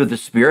 the fruit of the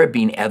Spirit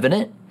being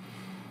evident.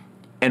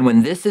 And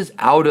when this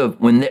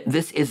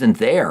isn't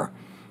there,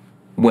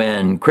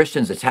 when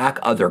Christians attack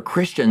other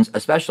Christians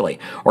especially,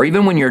 or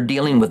even when you're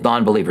dealing with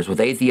non-believers, with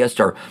atheists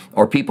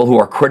or people who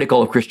are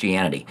critical of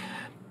Christianity,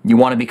 you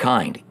want to be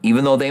kind.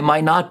 Even though they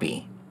might not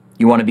be,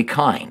 you want to be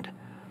kind.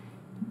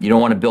 You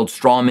don't want to build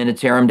straw men to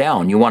tear them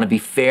down. You want to be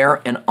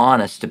fair and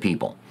honest to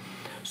people.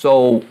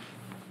 So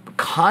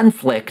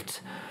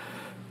conflict,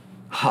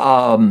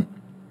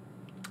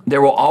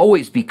 there will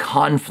always be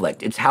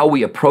conflict. It's how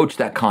we approach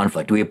that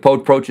conflict. Do we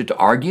approach it to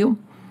argue?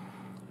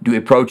 Do we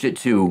approach it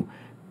to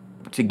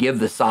give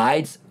the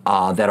sides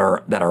that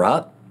are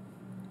up?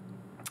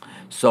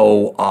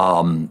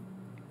 So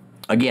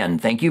again,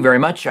 thank you very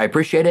much. I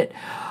appreciate it.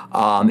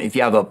 If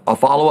you have a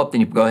follow-up,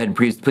 then you go ahead and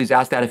please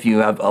ask that if you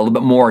have a little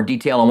bit more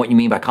detail on what you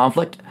mean by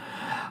conflict.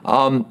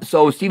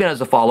 So Stephen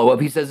has a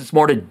follow-up. He says it's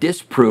more to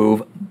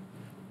disprove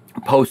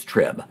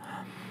post-trib.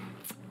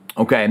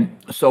 Okay,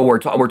 so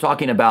we're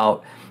talking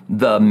about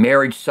the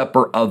marriage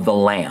supper of the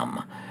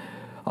Lamb.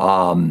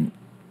 And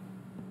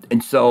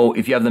so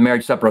if you have the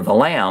marriage supper of the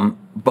Lamb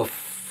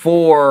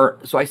so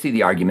I see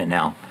the argument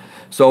now.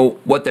 So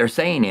what they're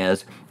saying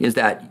is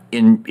that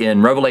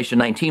in Revelation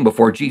 19,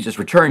 before Jesus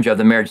returns, you have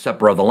the marriage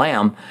supper of the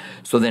Lamb.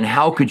 So then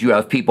how could you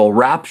have people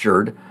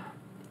raptured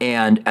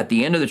and at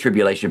the end of the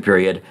tribulation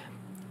period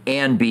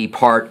and be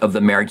part of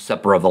the marriage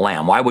supper of the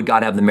Lamb? Why would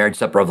God have the marriage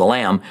supper of the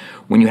Lamb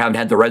when you haven't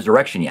had the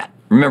resurrection yet?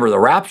 Remember, the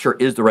rapture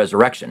is the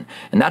resurrection.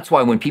 And that's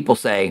why when people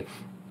say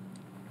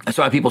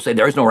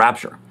there is no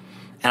rapture.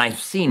 And I've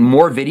seen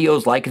more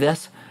videos like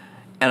this,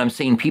 and I'm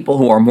seeing people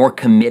who are more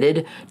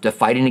committed to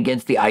fighting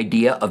against the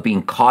idea of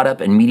being caught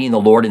up and meeting the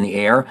Lord in the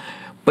air.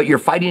 But you're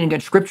fighting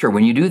against Scripture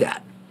when you do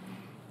that.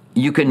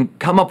 You can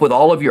come up with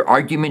all of your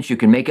arguments. You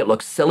can make it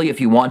look silly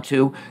if you want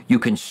to. You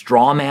can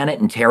straw man it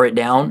and tear it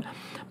down.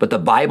 But the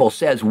Bible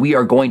says we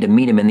are going to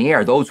meet him in the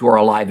air, those who are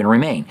alive and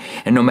remain.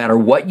 And no matter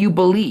what you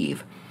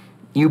believe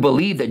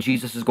that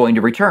Jesus is going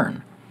to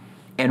return.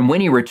 And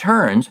when he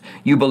returns,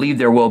 you believe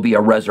there will be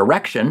a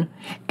resurrection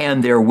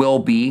and there will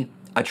be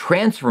a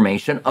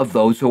transformation of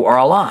those who are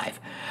alive.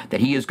 That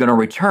he is going to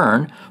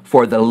return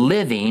for the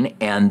living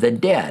and the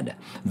dead.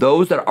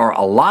 Those that are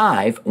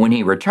alive when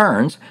he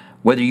returns,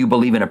 whether you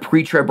believe in a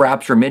pre-trib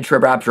rapture,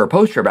 mid-trib rapture, or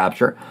post-trib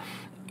rapture,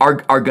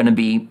 are going to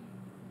be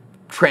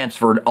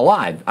transferred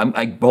alive.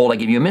 I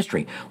give you a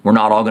mystery. We're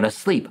not all going to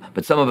sleep,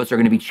 but some of us are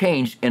going to be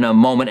changed in a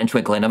moment and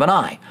twinkling of an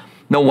eye.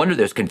 No wonder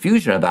there's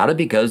confusion about it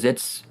because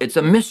it's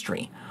a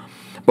mystery.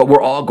 But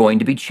we're all going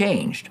to be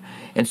changed.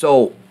 And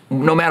so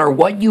no matter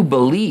what you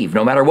believe,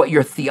 no matter what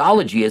your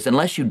theology is,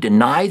 unless you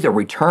deny the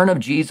return of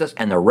Jesus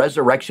and the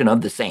resurrection of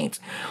the saints,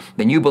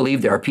 then you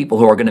believe there are people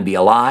who are going to be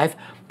alive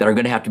that are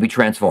going to have to be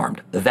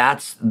transformed.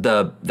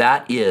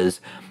 That is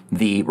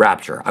the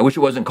rapture. I wish it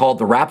wasn't called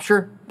the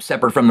rapture,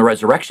 separate from the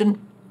resurrection.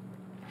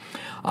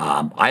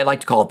 I like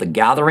to call it the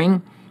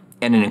gathering,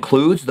 and it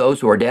includes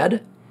those who are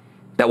dead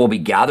that will be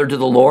gathered to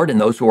the Lord and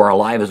those who are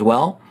alive as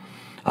well.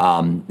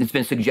 It's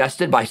been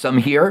suggested by some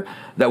here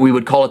that we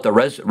would call it the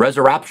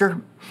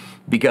resurrapture,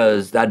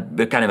 because that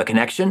kind of a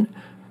connection,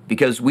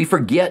 because we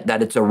forget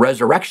that it's a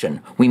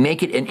resurrection. We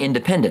make it an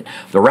independent.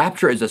 The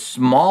rapture is a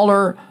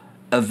smaller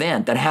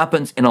event that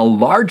happens in a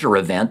larger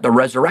event, the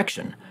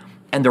resurrection.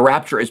 And the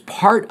rapture is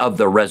part of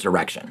the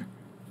resurrection.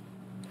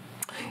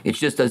 It's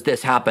just as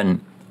this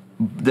happened,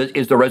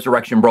 is the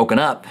resurrection broken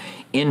up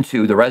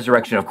into the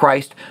resurrection of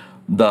Christ,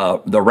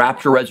 the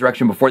rapture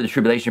resurrection before the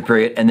tribulation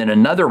period, and then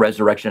another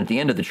resurrection at the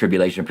end of the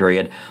tribulation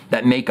period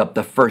that make up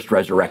the first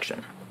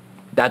resurrection.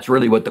 That's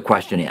really what the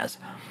question is.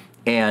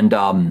 And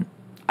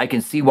I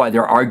can see why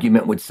their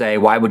argument would say,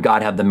 why would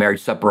God have the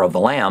marriage supper of the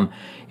Lamb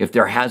if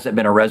there hasn't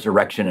been a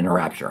resurrection and a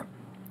rapture?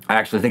 I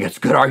actually think it's a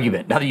good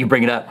argument. Now that you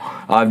bring it up,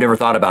 I've never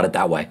thought about it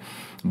that way.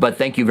 But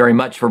thank you very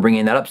much for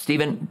bringing that up,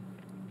 Stephen.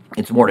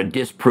 It's more to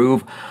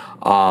disprove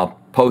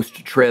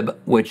post-trib,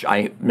 which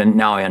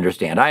now I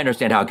understand. I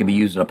understand how it can be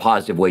used in a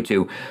positive way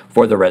too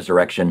for the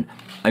resurrection.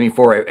 I mean,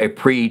 for a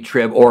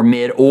pre-trib or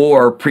mid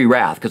or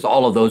pre-wrath, because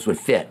all of those would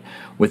fit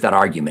with that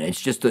argument.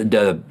 It's just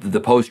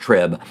the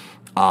post-trib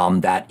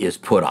that is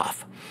put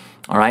off.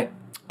 All right.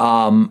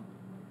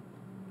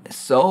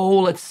 So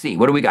let's see.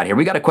 What do we got here?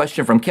 We got a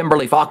question from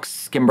Kimberly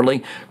Fox.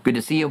 Kimberly, good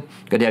to see you.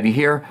 Good to have you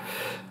here.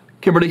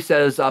 Kimberly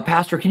says,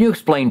 Pastor, can you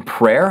explain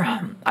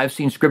prayer? I've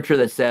seen scripture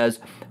that says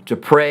to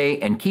pray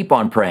and keep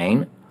on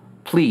praying,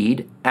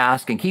 plead,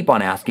 ask and keep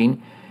on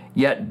asking,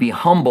 yet be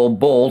humble,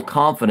 bold,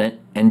 confident,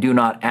 and do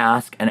not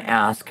ask and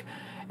ask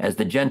as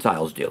the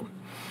Gentiles do.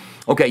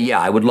 Okay, yeah,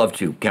 I would love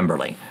to,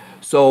 Kimberly.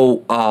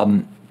 So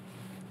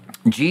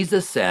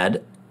Jesus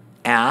said,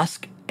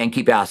 ask and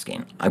keep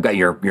asking. I've got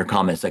your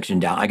comment section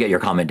down. I get your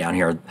comment down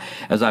here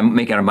as I'm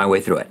making my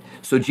way through it.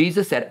 So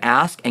Jesus said,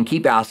 ask and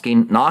keep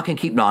asking, knock and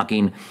keep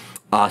knocking,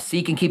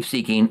 seek and keep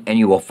seeking, and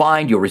you will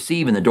find, you'll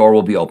receive, and the door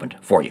will be opened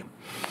for you.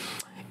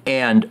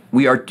 And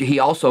he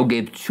also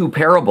gave two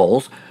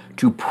parables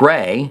to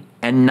pray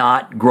and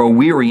not grow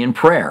weary in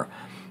prayer,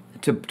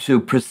 to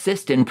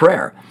persist in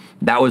prayer.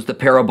 That was the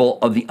parable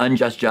of the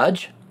unjust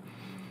judge,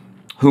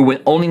 who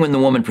only when the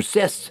woman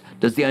persists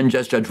does the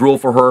unjust judge rule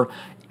for her,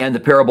 and the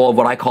parable of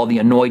what I call the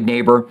annoyed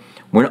neighbor,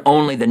 when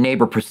only the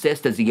neighbor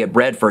persists does he get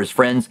bread for his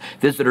friends,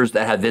 visitors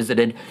that have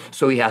visited,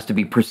 so he has to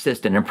be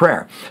persistent in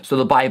prayer. So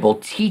the Bible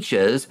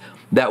teaches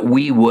that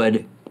we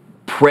would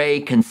pray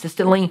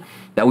consistently,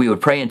 that we would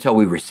pray until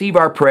we receive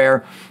our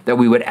prayer, that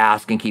we would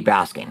ask and keep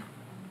asking.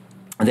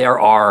 There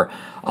are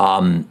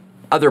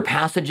other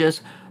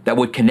passages that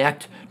would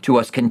connect to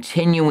us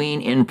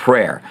continuing in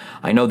prayer.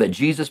 I know that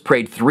Jesus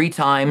prayed 3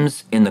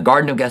 times in the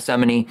Garden of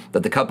Gethsemane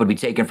that the cup would be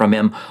taken from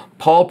him.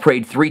 Paul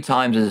prayed 3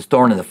 times as his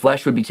thorn in the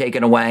flesh would be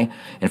taken away.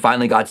 And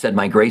finally, God said,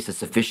 my grace is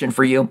sufficient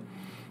for you,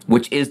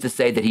 which is to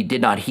say that he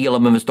did not heal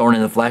him of his thorn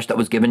in the flesh that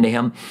was given to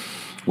him,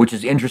 which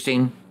is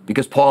interesting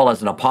because Paul,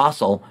 as an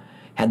apostle,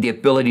 had the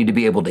ability to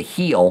be able to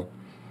heal.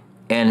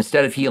 And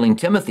instead of healing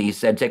Timothy, he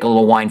said, take a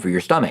little wine for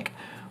your stomach,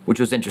 which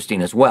was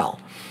interesting as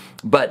well.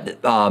 But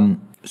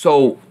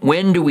so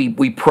when do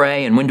we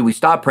pray and when do we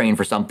stop praying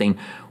for something?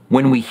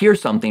 When we hear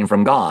something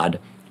from God,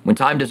 when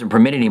time doesn't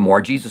permit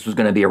anymore. Jesus was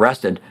going to be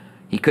arrested.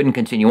 He couldn't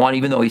continue on,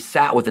 even though he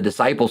sat with the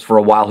disciples for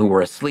a while who were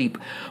asleep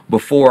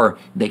before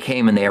they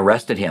came and they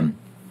arrested him.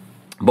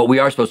 But we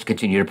are supposed to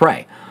continue to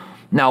pray.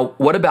 Now,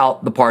 what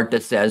about the part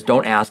that says,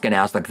 don't ask and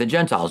ask like the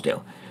Gentiles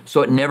do?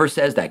 So it never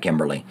says that,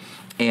 Kimberly.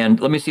 And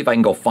let me see if I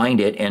can go find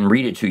it and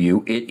read it to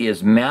you. It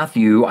is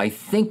Matthew, I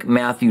think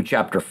Matthew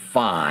chapter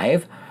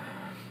 5.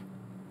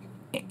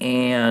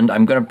 And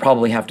I'm going to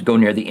probably have to go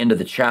near the end of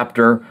the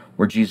chapter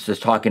where Jesus is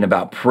talking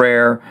about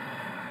prayer.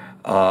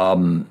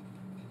 So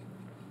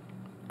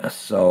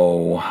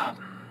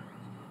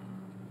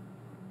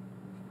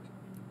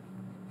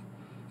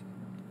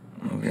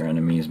move your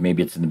enemies.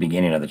 Maybe it's in the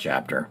beginning of the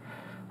chapter.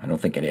 I don't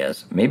think it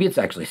is. Maybe it's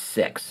actually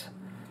 6.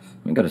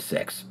 Let me go to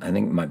 6. I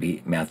think it might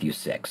be Matthew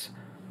 6.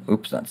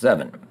 Oops, not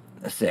 7.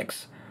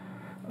 6.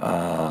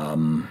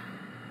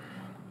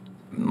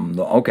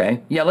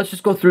 Okay, yeah, let's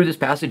just go through this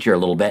passage here a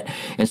little bit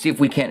and see if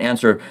we can't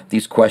answer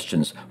these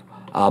questions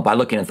by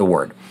looking at the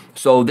word.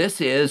 So this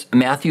is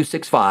Matthew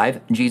 6:5,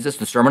 Jesus,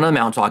 the Sermon on the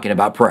Mount, talking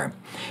about prayer.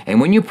 And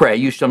when you pray,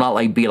 you shall not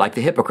be like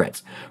the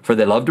hypocrites, for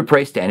they love to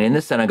pray standing in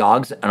the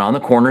synagogues and on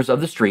the corners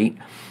of the street,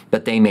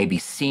 that they may be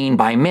seen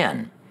by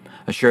men.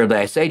 Assuredly,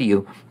 I say to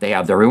you, they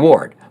have their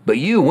reward. But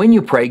you, when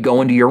you pray,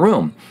 go into your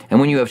room. And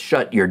when you have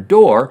shut your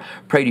door,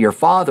 pray to your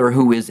Father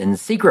who is in the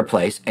secret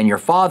place, and your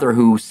Father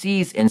who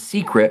sees in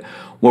secret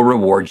will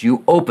reward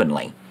you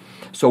openly.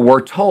 So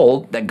we're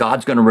told that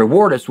God's going to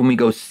reward us when we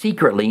go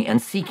secretly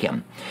and seek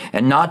him,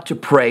 and not to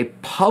pray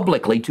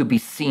publicly to be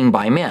seen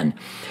by men.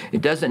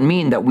 It doesn't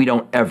mean that we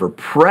don't ever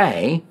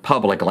pray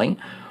publicly.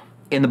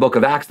 In the book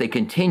of Acts, they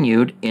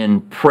continued in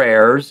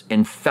prayers,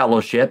 in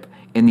fellowship,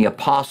 in the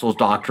apostles'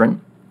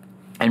 doctrine,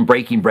 and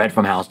breaking bread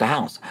from house to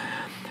house.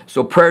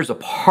 So prayer is a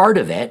part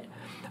of it,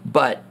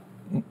 but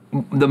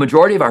the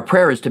majority of our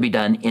prayer is to be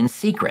done in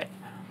secret.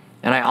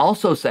 And I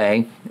also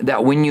say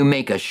that when you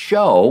make a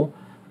show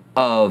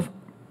of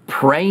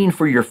praying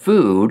for your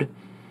food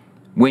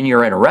when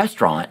you're in a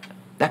restaurant,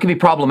 that can be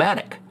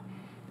problematic.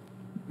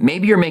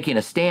 Maybe you're making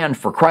a stand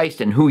for Christ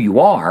and who you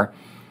are,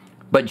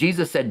 but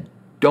Jesus said,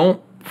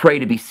 don't pray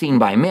to be seen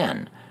by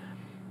men.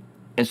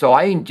 And so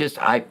I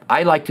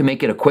like to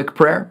make it a quick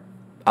prayer.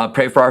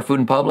 Pray for our food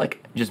in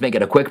public. Just make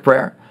it a quick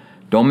prayer.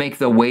 Don't make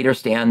the waiter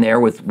stand there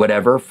with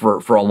whatever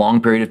for a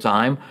long period of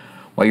time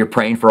while you're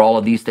praying for all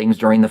of these things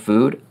during the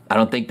food. I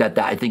don't think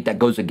I think that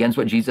goes against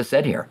what Jesus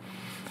said here.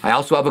 I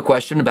also have a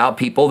question about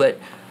people that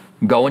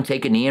go and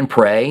take a knee and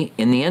pray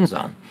in the end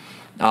zone.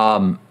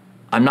 I'm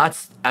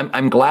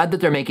glad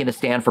that they're making a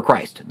stand for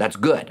Christ. That's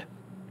good.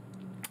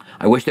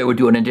 I wish they would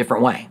do it in a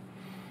different way.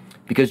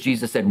 Because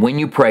Jesus said, when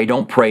you pray,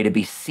 don't pray to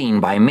be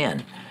seen by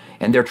men.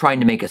 And they're trying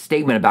to make a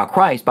statement about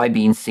Christ by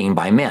being seen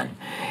by men.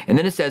 And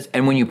then it says,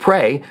 and when you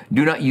pray,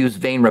 do not use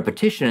vain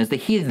repetition as the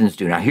heathens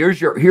do. Now,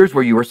 here's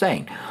where you were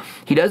saying.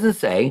 He doesn't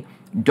say,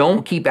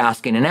 don't keep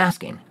asking and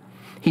asking.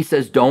 He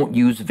says, don't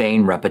use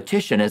vain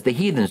repetition as the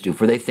heathens do,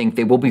 for they think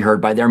they will be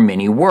heard by their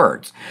many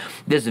words.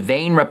 This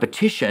vain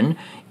repetition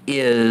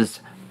is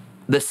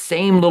the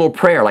same little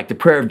prayer, like the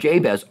prayer of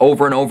Jabez,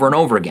 over and over and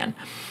over again.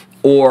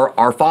 or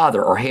Our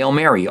Father, or Hail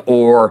Mary,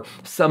 or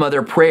some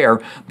other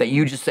prayer that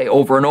you just say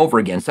over and over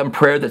again, some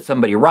prayer that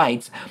somebody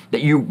writes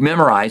that you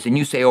memorize and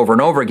you say over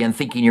and over again,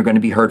 thinking you're going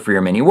to be heard for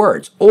your many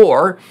words.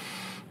 Or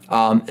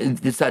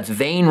that's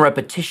vain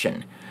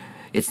repetition.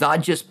 It's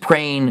not just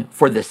praying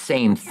for the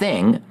same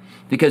thing,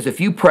 because if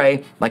you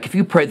pray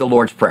the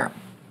Lord's Prayer,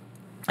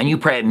 and you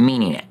pray it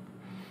meaning it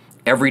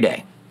every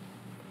day,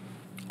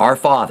 Our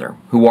Father,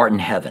 who art in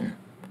heaven.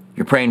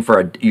 You're praying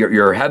for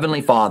your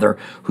heavenly Father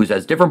who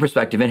has different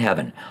perspective in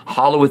heaven.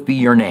 Hallowed be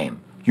your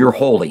name. You're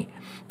holy.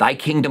 Thy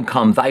kingdom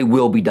come, thy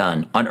will be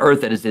done on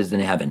earth as it is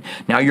in heaven.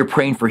 Now you're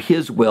praying for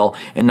his will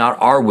and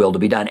not our will to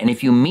be done. And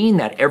if you mean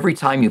that every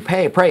time you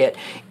pray it,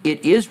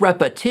 it is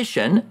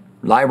repetition,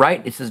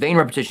 right? It says vain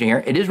repetition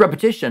here. It is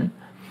repetition,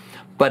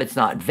 but it's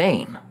not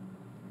vain.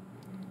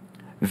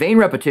 Vain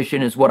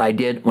repetition is what I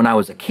did when I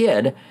was a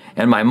kid,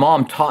 and my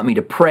mom taught me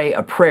to pray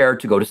a prayer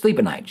to go to sleep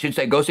at night. She'd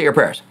say, go say your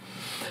prayers.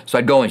 So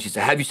I'd go in. She'd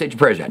say, have you said your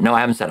prayers yet? No, I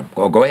haven't said them.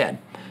 Go ahead.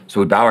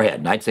 So we'd bow our head.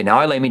 And I'd say, now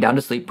I lay me down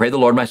to sleep. Pray the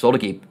Lord my soul to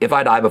keep. If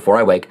I die before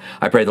I wake,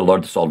 I pray the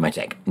Lord the soul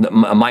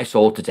my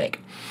soul to take.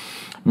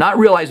 Not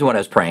realizing what I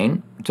was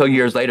praying until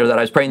years later that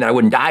I was praying that I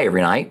wouldn't die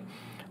every night.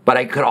 But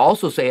I could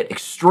also say it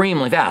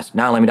extremely fast.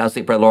 Now I lay me down to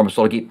sleep. Pray the Lord my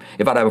soul to keep.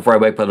 If I die before I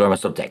wake, pray the Lord my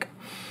soul to take.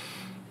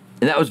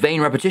 And that was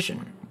vain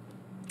repetition.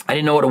 I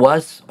didn't know what it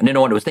was. I didn't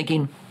know what it was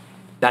thinking.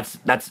 This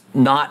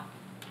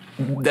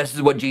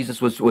is what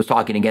Jesus was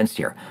talking against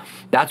here.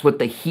 That's what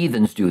the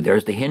heathens do.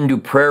 There's the Hindu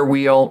prayer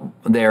wheel.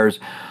 There's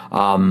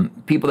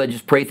people that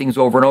just pray things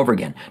over and over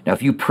again. Now,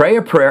 if you pray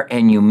a prayer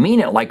and you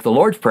mean it like the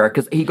Lord's Prayer,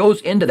 because he goes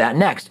into that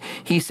next.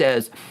 He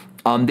says,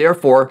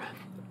 therefore,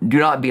 do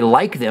not be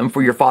like them,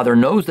 for your Father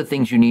knows the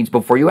things you need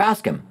before you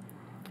ask him.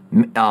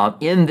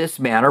 In this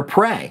manner,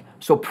 pray.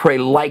 So pray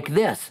like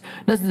this.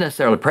 Doesn't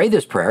necessarily pray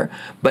this prayer,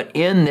 but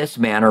in this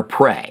manner,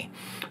 pray.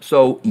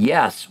 So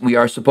yes, we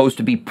are supposed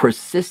to be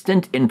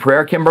persistent in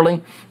prayer,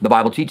 Kimberly. The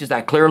Bible teaches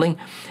that clearly.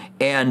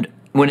 And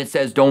when it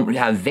says don't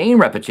have vain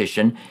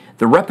repetition,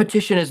 the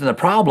repetition isn't the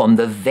problem.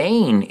 The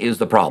vain is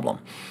the problem.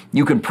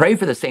 You can pray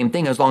for the same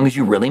thing as long as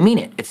you really mean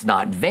it. It's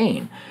not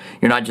vain.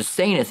 You're not just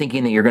saying it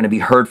thinking that you're going to be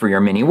heard for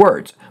your many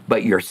words,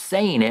 but you're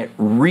saying it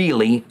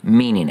really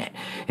meaning it.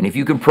 And if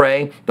you can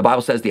pray, the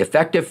Bible says the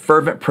effective,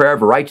 fervent prayer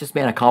of a righteous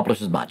man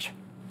accomplishes much.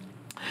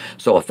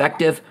 So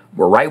effective,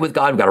 we're right with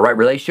God. We've got a right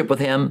relationship with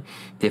him.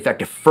 The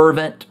effective,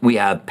 fervent, we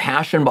have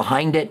passion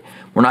behind it.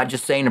 We're not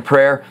just saying a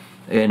prayer,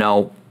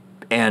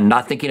 and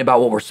not thinking about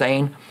what we're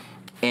saying,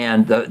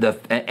 and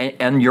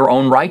and your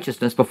own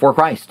righteousness before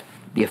Christ.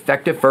 The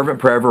effective, fervent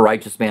prayer of a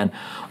righteous man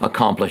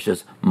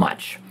accomplishes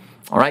much.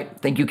 All right.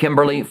 Thank you,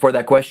 Kimberly, for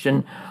that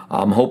question.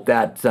 Hope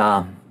that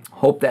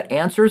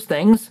answers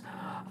things.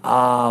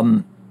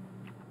 So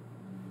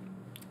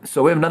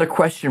we have another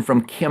question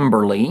from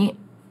Kimberly.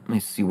 Let me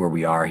see where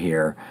we are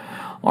here.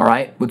 All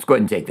right, let's go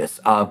ahead and take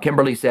this.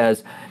 Kimberly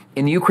says,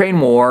 in the Ukraine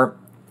war,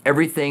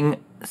 everything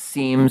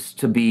seems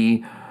to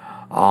be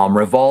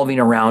revolving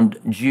around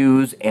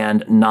Jews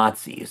and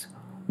Nazis.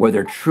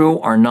 Whether true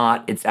or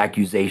not, it's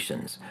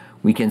accusations.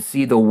 We can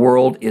see the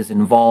world is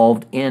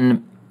involved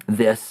in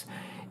this.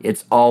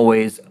 But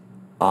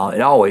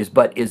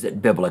is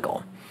it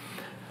biblical?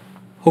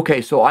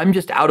 Okay, so I'm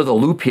just out of the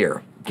loop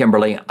here,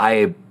 Kimberly.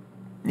 I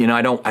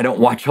don't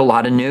watch a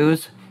lot of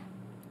news.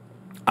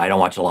 I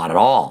don't watch a lot at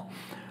all.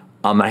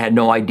 I had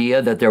no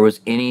idea that there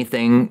was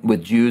anything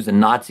with Jews and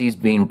Nazis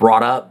being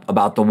brought up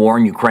about the war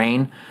in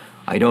Ukraine.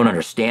 I don't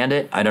understand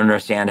it. I don't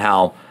understand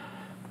how,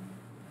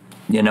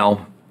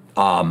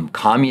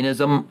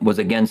 communism was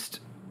against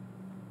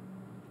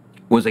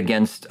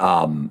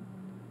the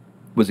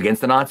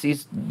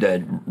Nazis.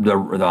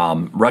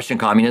 The Russian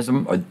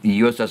communism, or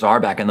the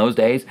USSR back in those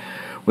days,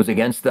 was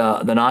against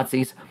the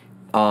Nazis.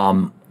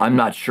 I'm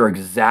not sure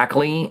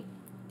exactly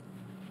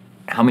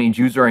how many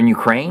Jews are in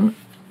Ukraine,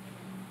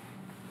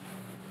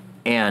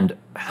 and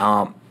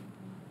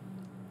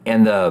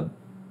the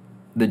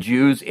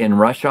Jews in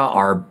Russia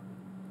are,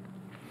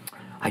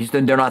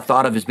 they're not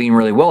thought of as being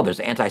really well. There's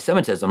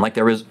anti-Semitism like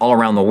there is all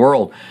around the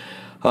world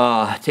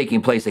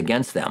taking place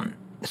against them.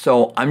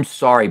 So I'm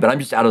sorry, but I'm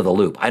just out of the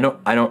loop. I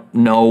don't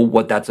know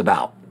what that's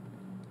about.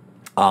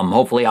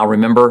 Hopefully I'll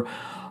remember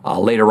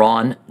later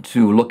on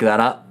to look that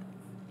up.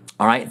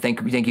 All right,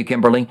 thank you,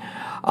 Kimberly.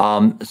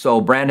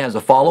 So Brandon has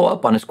a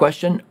follow-up on his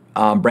question.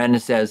 Brandon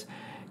says,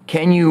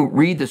 can you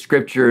read the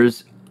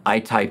scriptures I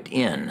typed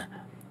in?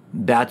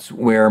 That's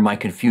where my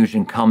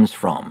confusion comes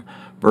from.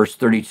 Verse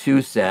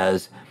 32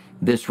 says,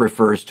 this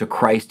refers to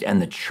Christ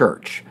and the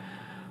church.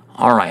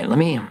 All right,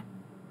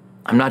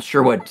 I'm not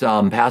sure what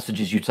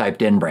passages you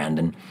typed in,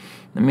 Brandon.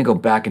 Let me go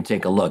back and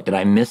take a look. Did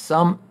I miss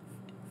some?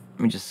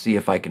 Let me just see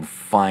if I can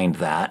find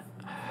that.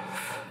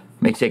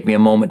 It may take me a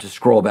moment to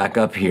scroll back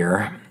up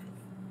here.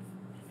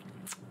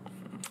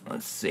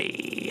 Let's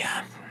see.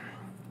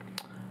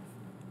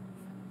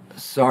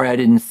 Sorry, I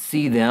didn't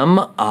see them.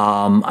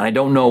 I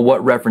don't know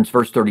what reference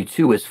verse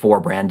 32 is for,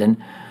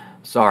 Brandon.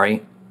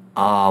 Sorry.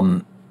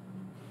 All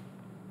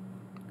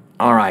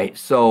right,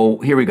 so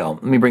here we go.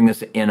 Let me bring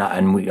this in,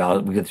 and we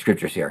get the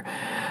scriptures here.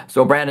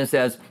 So Brandon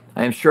says,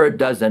 I am sure it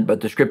doesn't,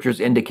 but the scriptures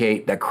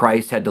indicate that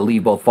Christ had to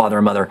leave both father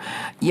and mother.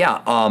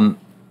 Yeah,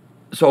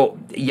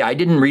 I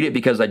didn't read it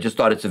because I just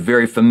thought it's a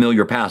very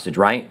familiar passage,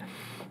 right?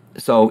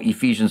 So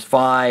Ephesians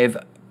 5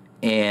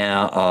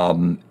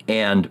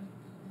 and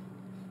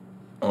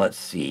let's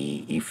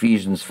see,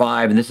 Ephesians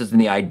 5, and this is in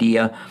the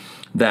idea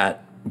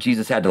that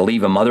Jesus had to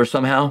leave a mother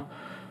somehow.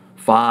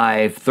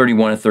 5,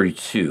 31 and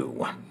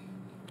 32.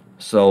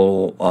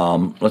 So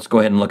let's go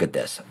ahead and look at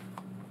this.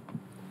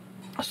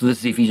 So this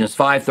is Ephesians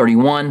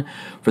 5:31.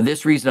 For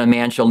this reason a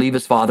man shall leave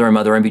his father and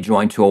mother and be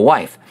joined to a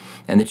wife,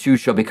 and the two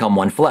shall become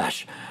one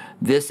flesh.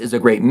 This is a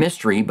great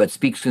mystery, but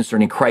speaks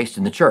concerning Christ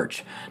and the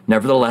church.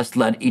 Nevertheless,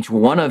 let each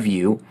one of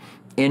you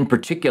in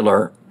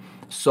particular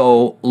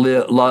so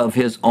love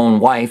his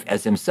own wife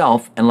as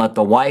himself, and let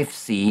the wife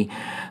see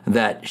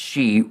that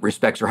she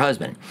respects her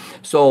husband.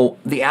 So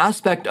the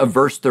aspect of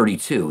verse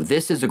 32,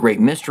 this is a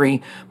great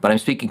mystery, but I'm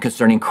speaking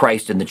concerning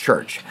Christ and the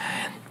church,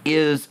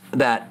 is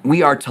that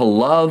we are to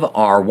love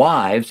our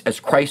wives as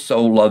Christ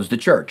so loves the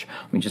church.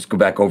 Let me just go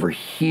back over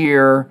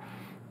here,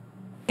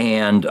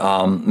 and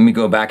let me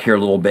go back here a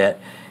little bit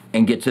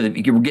and get to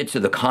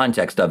the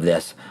context of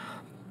this.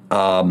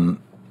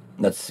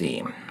 Let's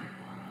see.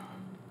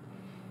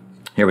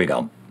 Here we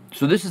go.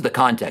 So this is the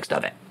context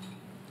of it.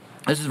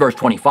 This is verse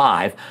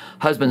 25.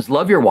 Husbands,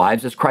 love your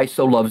wives as Christ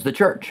so loves the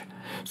church.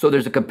 So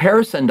there's a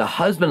comparison to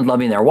husbands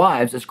loving their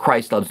wives as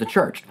Christ loves the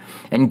church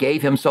and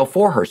gave himself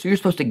for her. So you're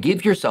supposed to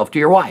give yourself to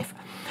your wife,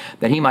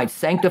 that he might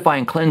sanctify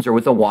and cleanse her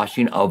with the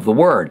washing of the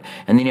word,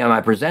 and then he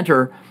might present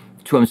her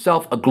to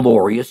himself a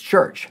glorious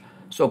church.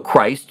 So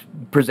Christ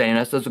presenting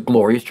us as a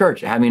glorious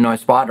church, having no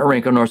spot or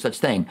wrinkle nor such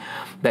thing,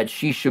 that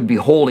she should be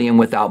holy and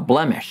without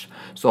blemish.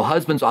 So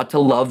husbands ought to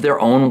love their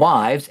own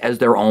wives as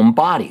their own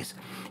bodies.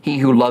 He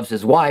who loves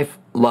his wife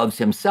loves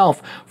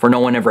himself, for no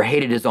one ever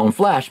hated his own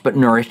flesh, but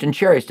nourished and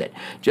cherished it,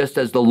 just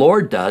as the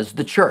Lord does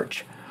the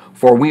church.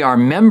 For we are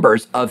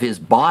members of his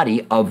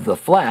body of the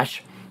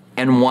flesh,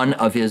 and one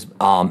of his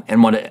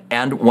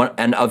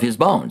and of his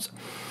bones.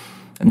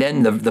 And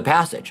then the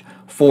passage.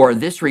 For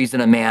this reason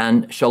a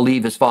man shall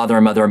leave his father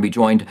and mother and be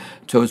joined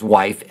to his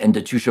wife, and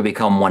the two shall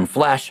become one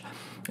flesh.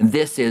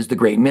 This is the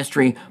great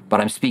mystery, but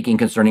I'm speaking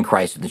concerning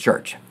Christ and the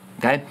church.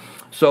 Okay?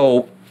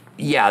 So,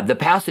 yeah, the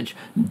passage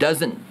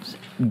doesn't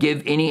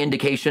give any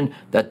indication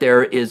that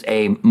there is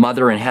a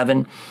mother in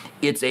heaven.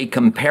 It's a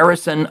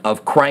comparison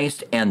of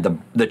Christ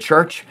and the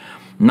church,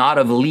 not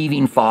of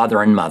leaving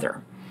father and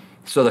mother.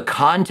 So the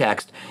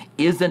context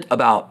isn't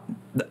about,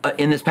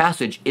 in this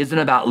passage, isn't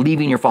about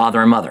leaving your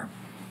father and mother.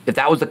 If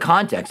that was the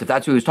context, if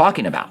that's what he was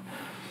talking about,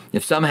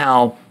 if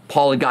somehow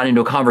Paul had gotten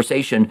into a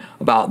conversation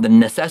about the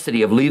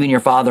necessity of leaving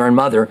your father and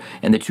mother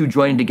and the two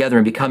joining together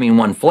and becoming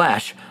one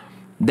flesh,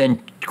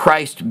 then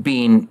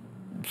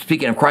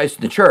speaking of Christ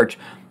and the church,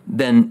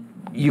 then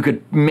you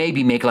could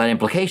maybe make that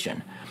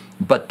implication.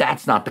 But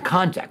that's not the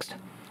context.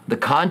 The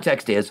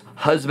context is,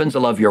 husbands,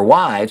 love your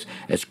wives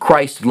as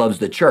Christ loves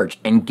the church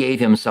and gave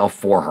himself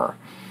for her.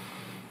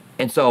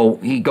 And so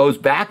he goes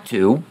back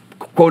to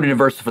quoting a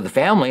verse for the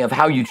family of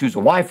how you choose a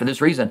wife for this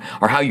reason,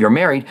 or how you're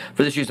married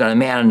for this reason. A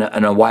man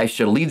and a wife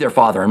should leave their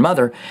father and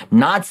mother,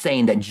 not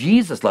saying that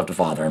Jesus left a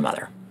father and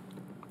mother.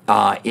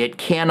 It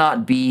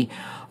cannot be,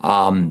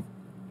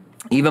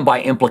 even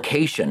by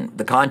implication.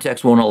 The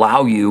context won't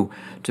allow you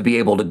to be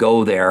able to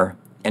go there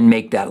and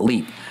make that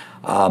leap.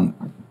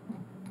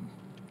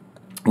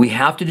 We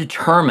have to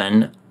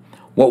determine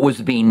what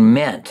was being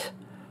meant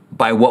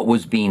by what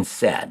was being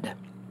said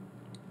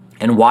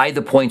and why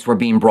the points were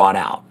being brought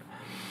out.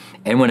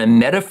 And when a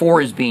metaphor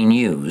is being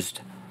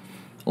used,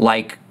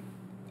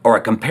 or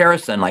a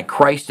comparison like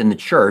Christ and the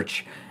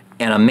church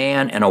and a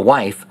man and a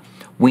wife,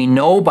 we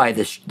know by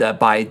just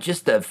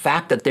the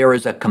fact that there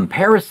is a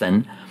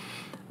comparison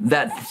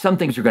that some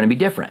things are going to be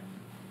different.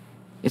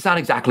 It's not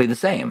exactly the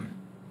same.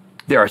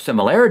 There are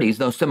similarities.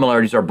 Those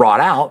similarities are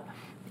brought out,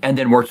 and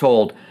then we're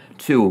told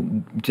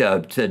to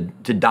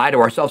die to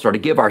ourselves, or to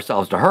give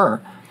ourselves to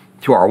her,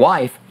 to our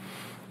wife,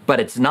 but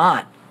it's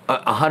not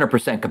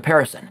 100%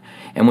 comparison.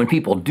 And when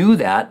people do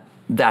that,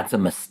 that's a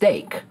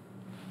mistake.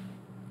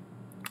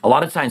 A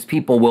lot of times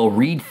people will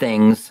read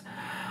things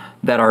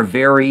that are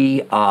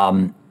very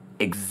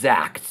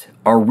exact,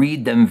 or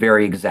read them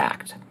very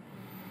exact.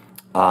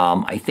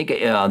 I think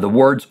the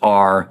words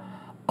are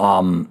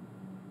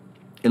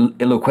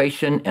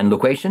eloquation and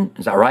loquation.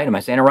 Is that right? Am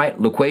I saying it right?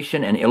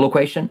 Loquation and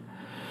eloquation.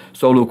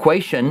 So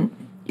loquation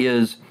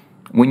is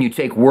when you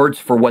take words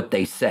for what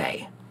they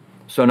say.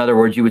 So in other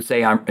words, you would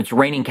say, it's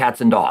raining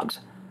cats and dogs.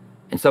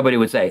 And somebody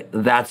would say,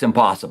 that's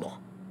impossible.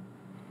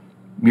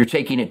 You're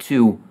taking it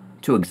too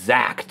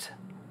exact.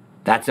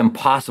 That's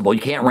impossible.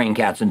 You can't rain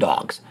cats and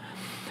dogs.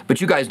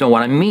 But you guys know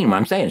what I mean when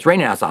I'm saying it's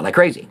raining outside like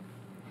crazy.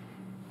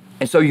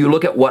 And so you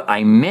look at what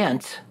I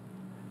meant,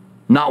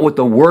 not what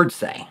the words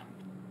say.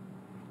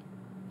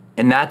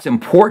 And that's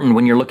important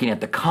when you're looking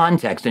at the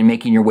context and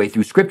making your way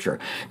through Scripture,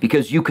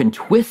 because you can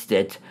twist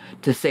it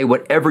to say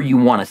whatever you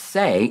want to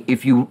say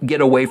if you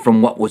get away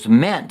from what was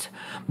meant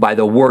by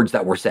the words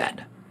that were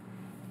said.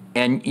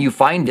 And you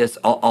find this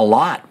a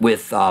lot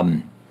with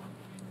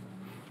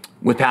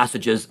with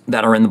passages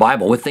that are in the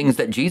Bible, with things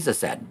that Jesus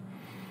said.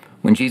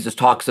 When Jesus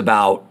talks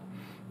about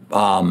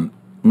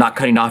not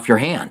cutting off your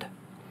hand,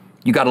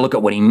 you got to look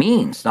at what he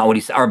means, not what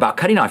he said, or about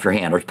cutting off your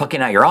hand or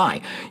plucking out your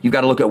eye. You've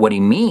got to look at what he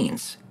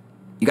means.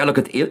 You got to look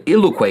at the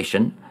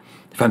illuquation,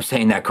 if I'm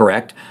saying that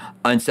correct,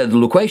 instead of the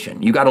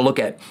loquation. You got to look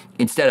at,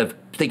 instead of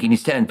thinking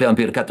he's telling people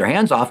to cut their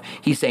hands off,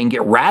 he's saying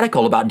get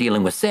radical about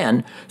dealing with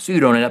sin so you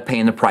don't end up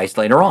paying the price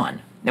later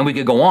on. And we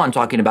could go on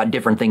talking about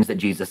different things that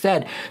Jesus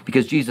said,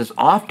 because Jesus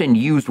often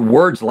used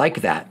words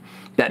like that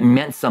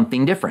meant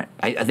something different.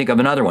 I think of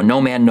another one,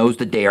 no man knows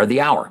the day or the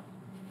hour.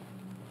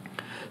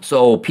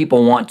 So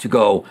people want to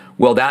go,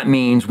 well, that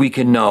means we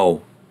can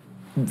know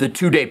the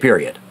 2-day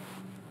period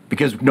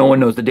because no one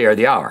knows the day or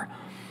the hour.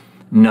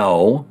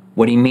 No,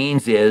 what he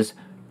means is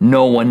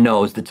no one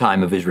knows the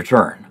time of his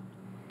return.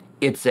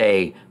 That's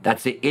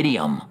the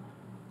idiom,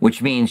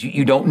 which means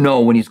you don't know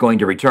when he's going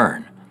to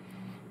return.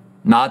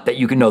 Not that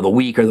you can know the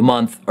week or the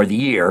month or the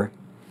year,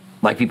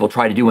 like people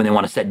try to do when they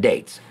want to set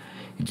dates.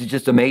 It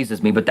just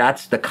amazes me, but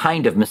that's the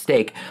kind of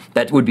mistake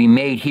that would be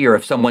made here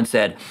if someone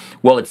said,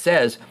 well, it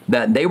says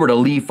that they were to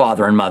leave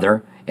father and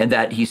mother, and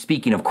that he's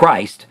speaking of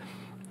Christ,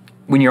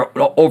 when you're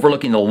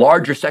overlooking the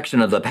larger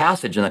section of the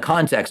passage in the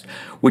context,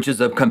 which is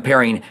of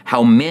comparing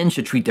how men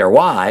should treat their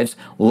wives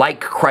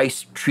like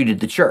Christ treated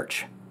the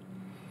church.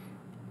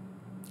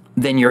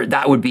 Then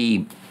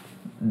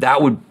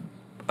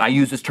I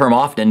use this term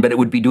often, but it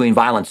would be doing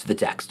violence to the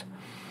text.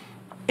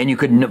 And you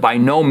could by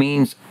no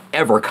means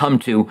ever come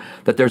to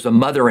that there's a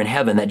mother in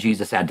heaven that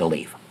Jesus had to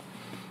leave.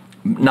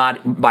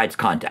 Not by its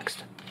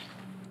context.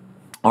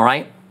 All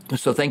right?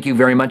 So thank you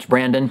very much,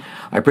 Brandon.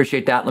 I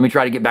appreciate that. Let me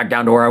try to get back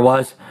down to where I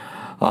was.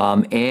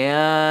 Wow,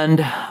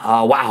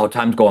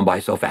 time's going by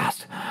so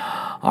fast.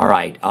 All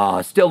right.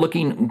 Still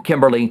looking,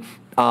 Kimberly,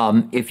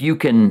 if you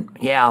can,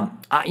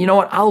 you know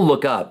what? I'll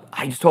look up.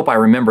 I just hope I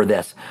remember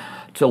this.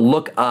 To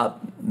look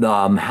up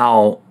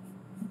how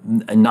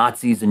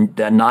Nazis and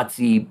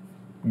Nazi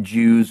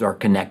Jews are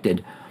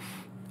connected.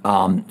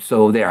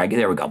 So there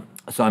we go.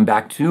 So I'm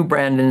back to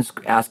Brandon's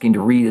asking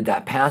to read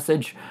that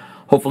passage.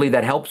 Hopefully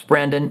that helps,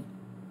 Brandon.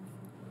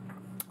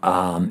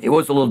 It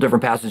was a little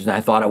different passage than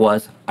I thought it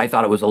was. I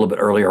thought it was a little bit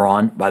earlier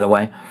on, by the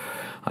way.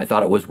 I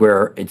thought it was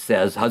where it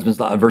says, husbands,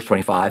 verse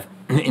 25,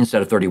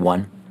 instead of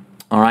 31.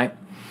 All right.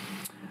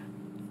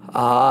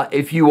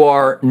 If you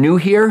are new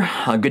here,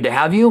 good to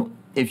have you.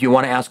 If you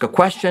want to ask a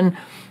question,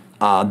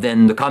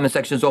 then the comment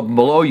section is open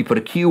below. You put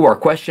a Q or a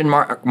question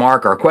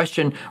mark or a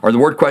question or the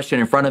word question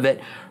in front of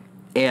it,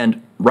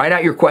 and write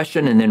out your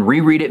question and then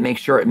reread it, make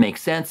sure it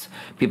makes sense.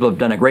 People have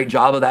done a great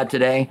job of that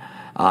today.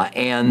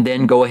 And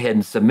then go ahead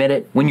and submit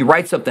it. When you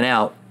write something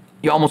out,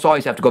 you almost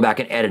always have to go back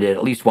and edit it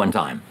at least one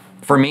time.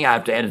 For me, I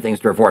have to edit things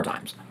 3 or 4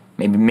 times,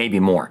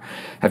 maybe more.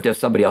 I have to have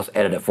somebody else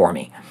edit it for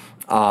me.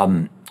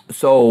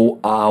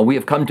 So we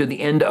have come to the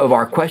end of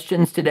our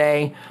questions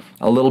today,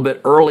 a little bit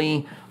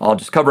early. I'll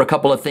just cover a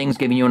couple of things,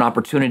 giving you an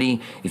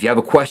opportunity. If you have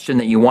a question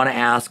that you want to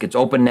ask, it's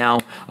open now.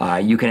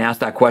 You can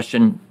ask that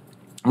question.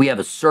 We have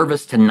a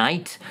service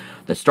tonight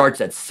that starts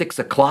at 6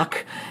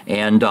 o'clock,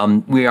 and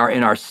we are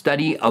in our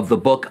study of the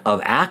book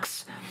of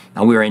Acts.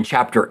 We are in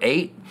chapter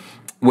 8,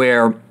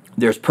 where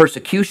there's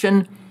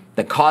persecution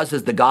that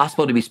causes the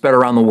gospel to be spread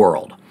around the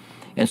world.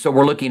 And so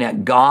we're looking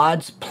at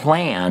God's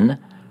plan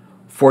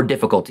for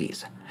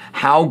difficulties,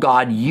 how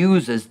God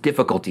uses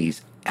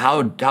difficulties,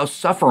 how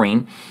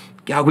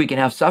we can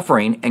have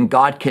suffering, and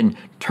God can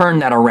turn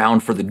that around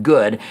for the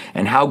good,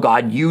 and how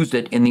God used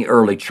it in the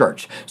early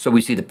church. So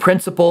we see the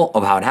principle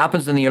of how it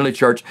happens in the early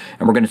church,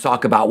 and we're going to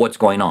talk about what's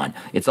going on.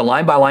 It's a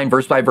line-by-line,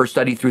 verse-by-verse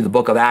study through the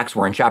book of Acts.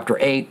 We're in chapter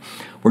 8.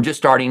 We're just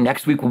starting.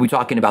 Next week, we'll be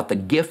talking about the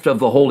gift of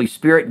the Holy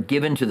Spirit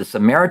given to the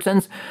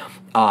Samaritans.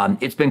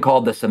 It's been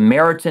called the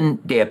Samaritan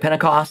Day of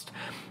Pentecost.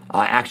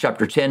 Acts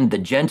chapter 10, the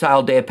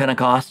Gentile Day of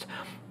Pentecost.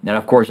 And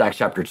of course, Acts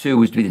chapter 2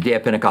 was to be the day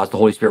of Pentecost. The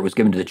Holy Spirit was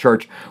given to the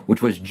church,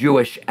 which was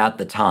Jewish at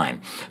the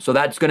time. So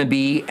that's going to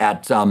be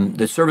at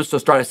the service will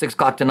start at 6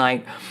 o'clock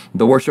tonight,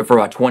 the worship for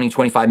about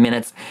 20-25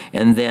 minutes,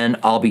 and then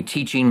I'll be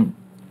teaching.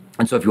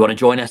 And so if you want to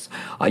join us,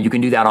 you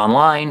can do that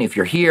online. If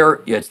you're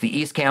here, it's the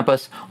East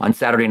Campus on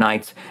Saturday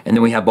nights, and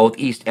then we have both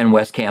East and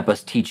West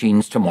Campus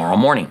teachings tomorrow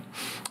morning.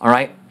 All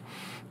right?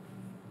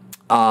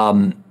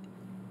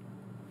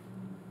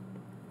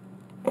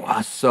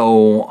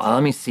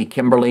 Let me see,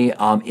 Kimberly.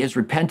 Is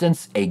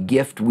repentance a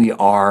gift we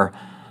are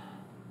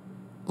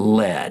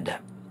led?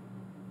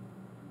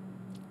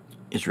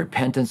 Is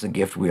repentance a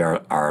gift we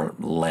are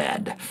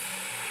led?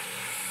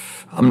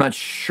 I'm not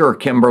sure,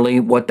 Kimberly,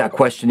 what that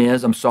question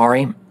is. I'm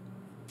sorry.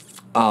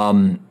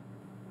 I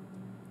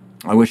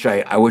wish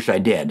I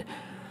did.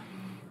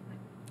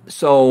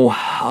 So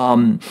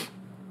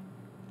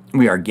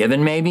we are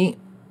given, maybe.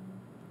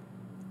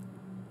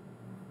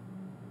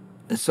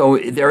 So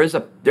there's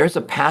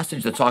a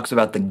passage that talks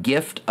about the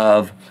gift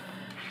of,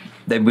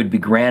 they would be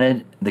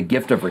granted the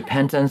gift of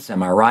repentance.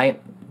 Am I right?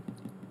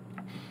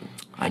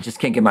 I just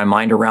can't get my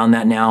mind around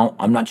that now.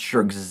 I'm not sure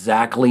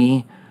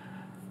exactly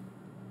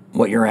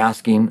what you're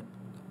asking.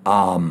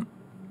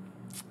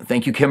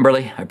 Thank you,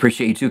 Kimberly. I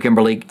appreciate you too,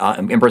 Kimberly.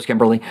 Empress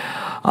Kimberly.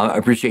 I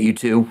appreciate you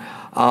too.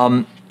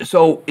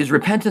 So is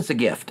repentance a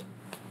gift?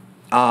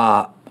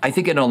 I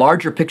think in a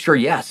larger picture,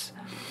 yes.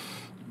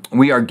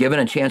 We are given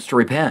a chance to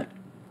repent.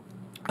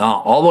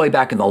 All the way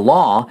back in the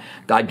law,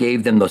 God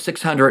gave them those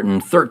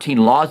 613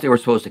 laws they were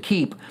supposed to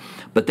keep.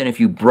 But then if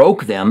you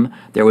broke them,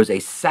 there was a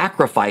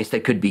sacrifice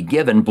that could be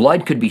given,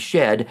 blood could be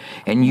shed,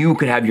 and you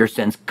could have your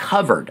sins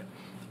covered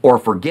or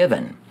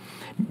forgiven.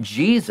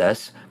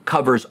 Jesus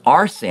covers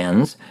our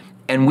sins,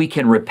 and we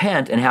can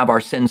repent and have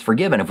our sins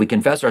forgiven. If we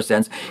confess our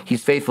sins,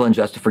 he's faithful and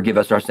just to forgive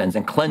us our sins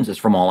and cleanse us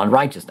from all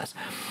unrighteousness.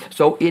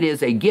 So it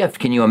is a gift.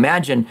 Can you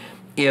imagine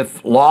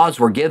if laws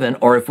were given,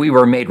 or if we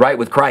were made right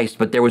with Christ,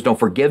 but there was no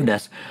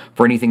forgiveness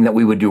for anything that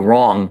we would do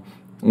wrong,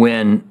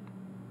 when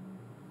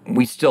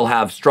we still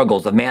have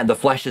struggles? The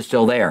flesh is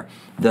still there.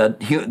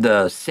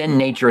 The sin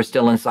nature is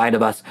still inside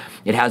of us.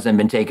 It hasn't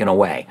been taken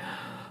away.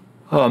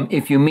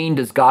 If you mean,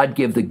 does God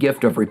give the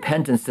gift of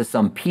repentance to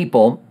some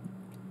people?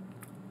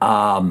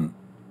 I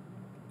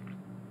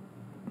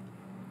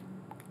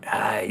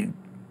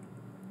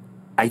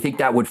think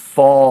that would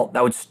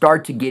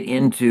start to get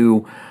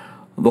into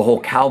the whole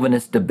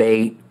Calvinist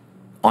debate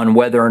on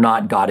whether or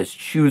not God is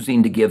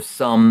choosing to give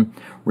some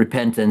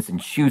repentance and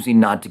choosing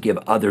not to give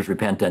others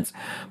repentance.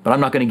 But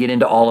I'm not going to get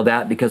into all of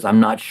that because I'm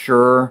not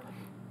sure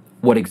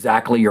what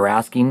exactly you're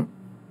asking,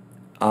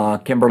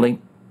 Kimberly.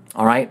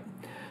 All right.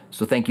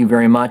 So thank you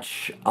very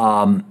much.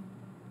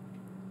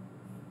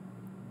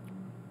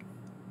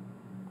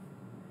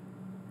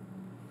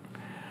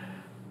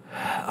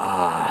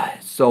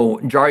 So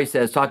Jari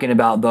says, talking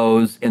about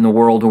those in the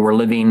world who were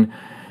living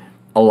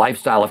a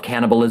lifestyle of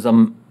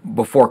cannibalism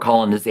before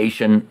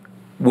colonization,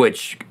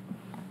 which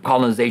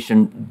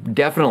colonization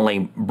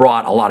definitely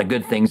brought a lot of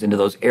good things into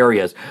those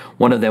areas.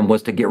 One of them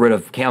was to get rid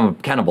of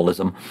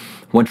cannibalism,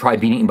 one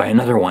tribe being eaten by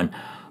another one.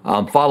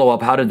 Follow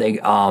up, how did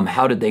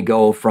they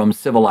go from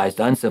civilized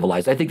to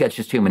uncivilized? I think that's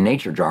just human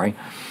nature, Jari.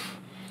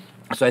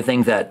 So I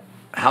think that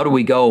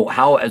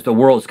how as the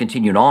world has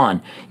continued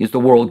on, is the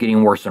world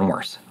getting worse and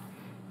worse?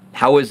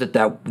 How is it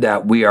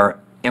that we are,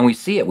 and we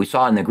see it, we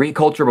saw it in the Greek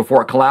culture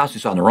before it collapsed, we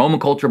saw it in the Roman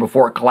culture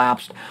before it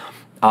collapsed,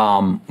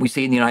 we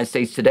see it in the United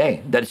States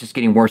today, that it's just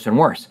getting worse and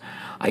worse.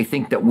 I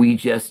think that we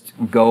just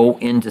go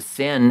into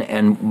sin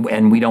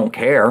and we don't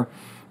care,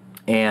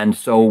 and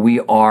so we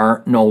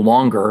are no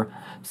longer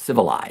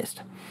civilized.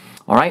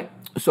 All right,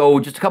 so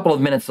just a couple of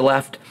minutes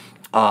left.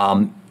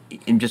 I'm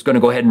just going to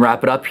go ahead and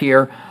wrap it up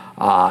here.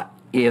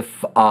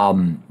 If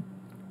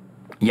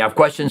you have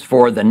questions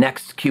for the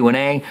next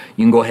Q&A, you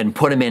can go ahead and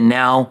put them in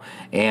now,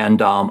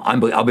 and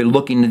I'll be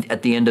looking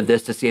at the end of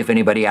this to see if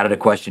anybody added a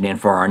question in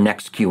for our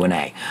next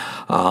Q&A.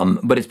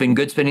 But it's been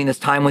good spending this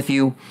time with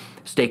you.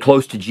 Stay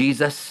close to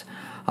Jesus.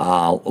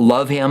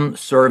 Love him,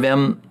 serve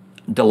him,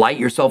 delight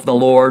yourself in the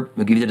Lord.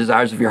 He'll give you the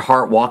desires of your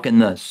heart. Walk in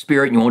the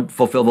Spirit, and you won't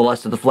fulfill the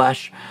lust of the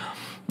flesh.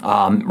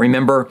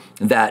 Remember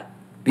that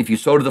if you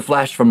sow to the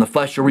flesh, from the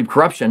flesh you'll reap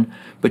corruption,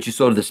 but you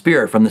sow to the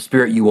Spirit, from the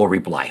Spirit you will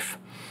reap life.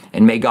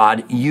 And may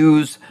God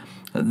use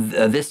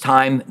this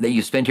time that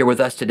you spent here with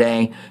us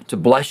today to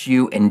bless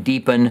you and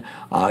deepen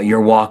your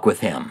walk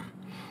with him.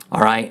 All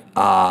right?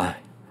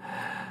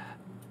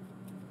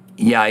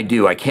 Yeah, I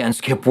do. I can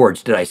skip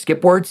words. Did I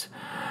skip words?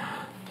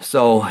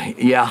 So,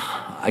 yeah,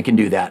 I can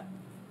do that.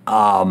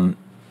 But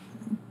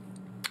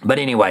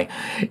anyway,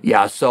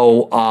 yeah,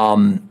 so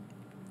I'm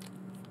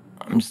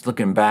just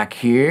looking back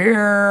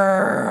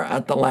here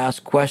at the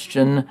last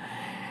question.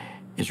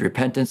 Is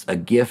repentance a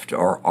gift,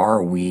 or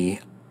are we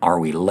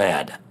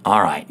led?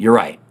 All right, you're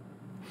right.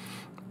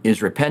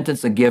 Is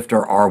repentance a gift,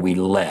 or are we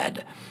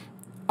led?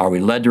 Are we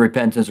led to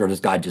repentance, or does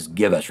God just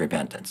give us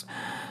repentance?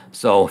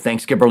 So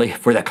thanks, Kimberly,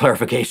 for that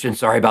clarification.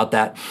 Sorry about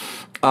that.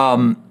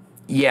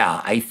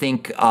 Yeah, I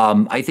think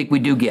we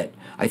do get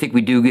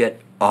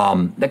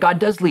that God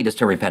does lead us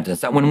to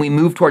repentance, that when we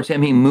move towards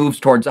him, he moves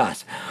towards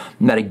us,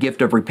 and that a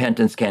gift of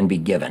repentance can be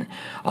given.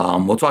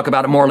 We'll talk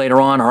about it more later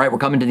on. All right, we're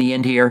coming to the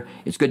end here.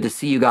 It's good to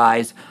see you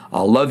guys.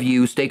 Love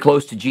you. Stay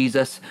close to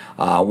Jesus.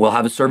 We'll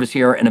have a service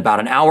here in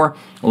about an hour.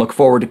 I look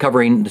forward to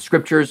covering the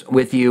scriptures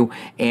with you,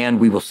 and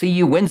we will see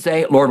you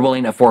Wednesday, Lord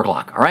willing, at 4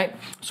 o'clock. All right,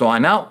 so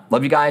I'm out.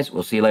 Love you guys.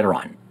 We'll see you later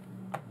on.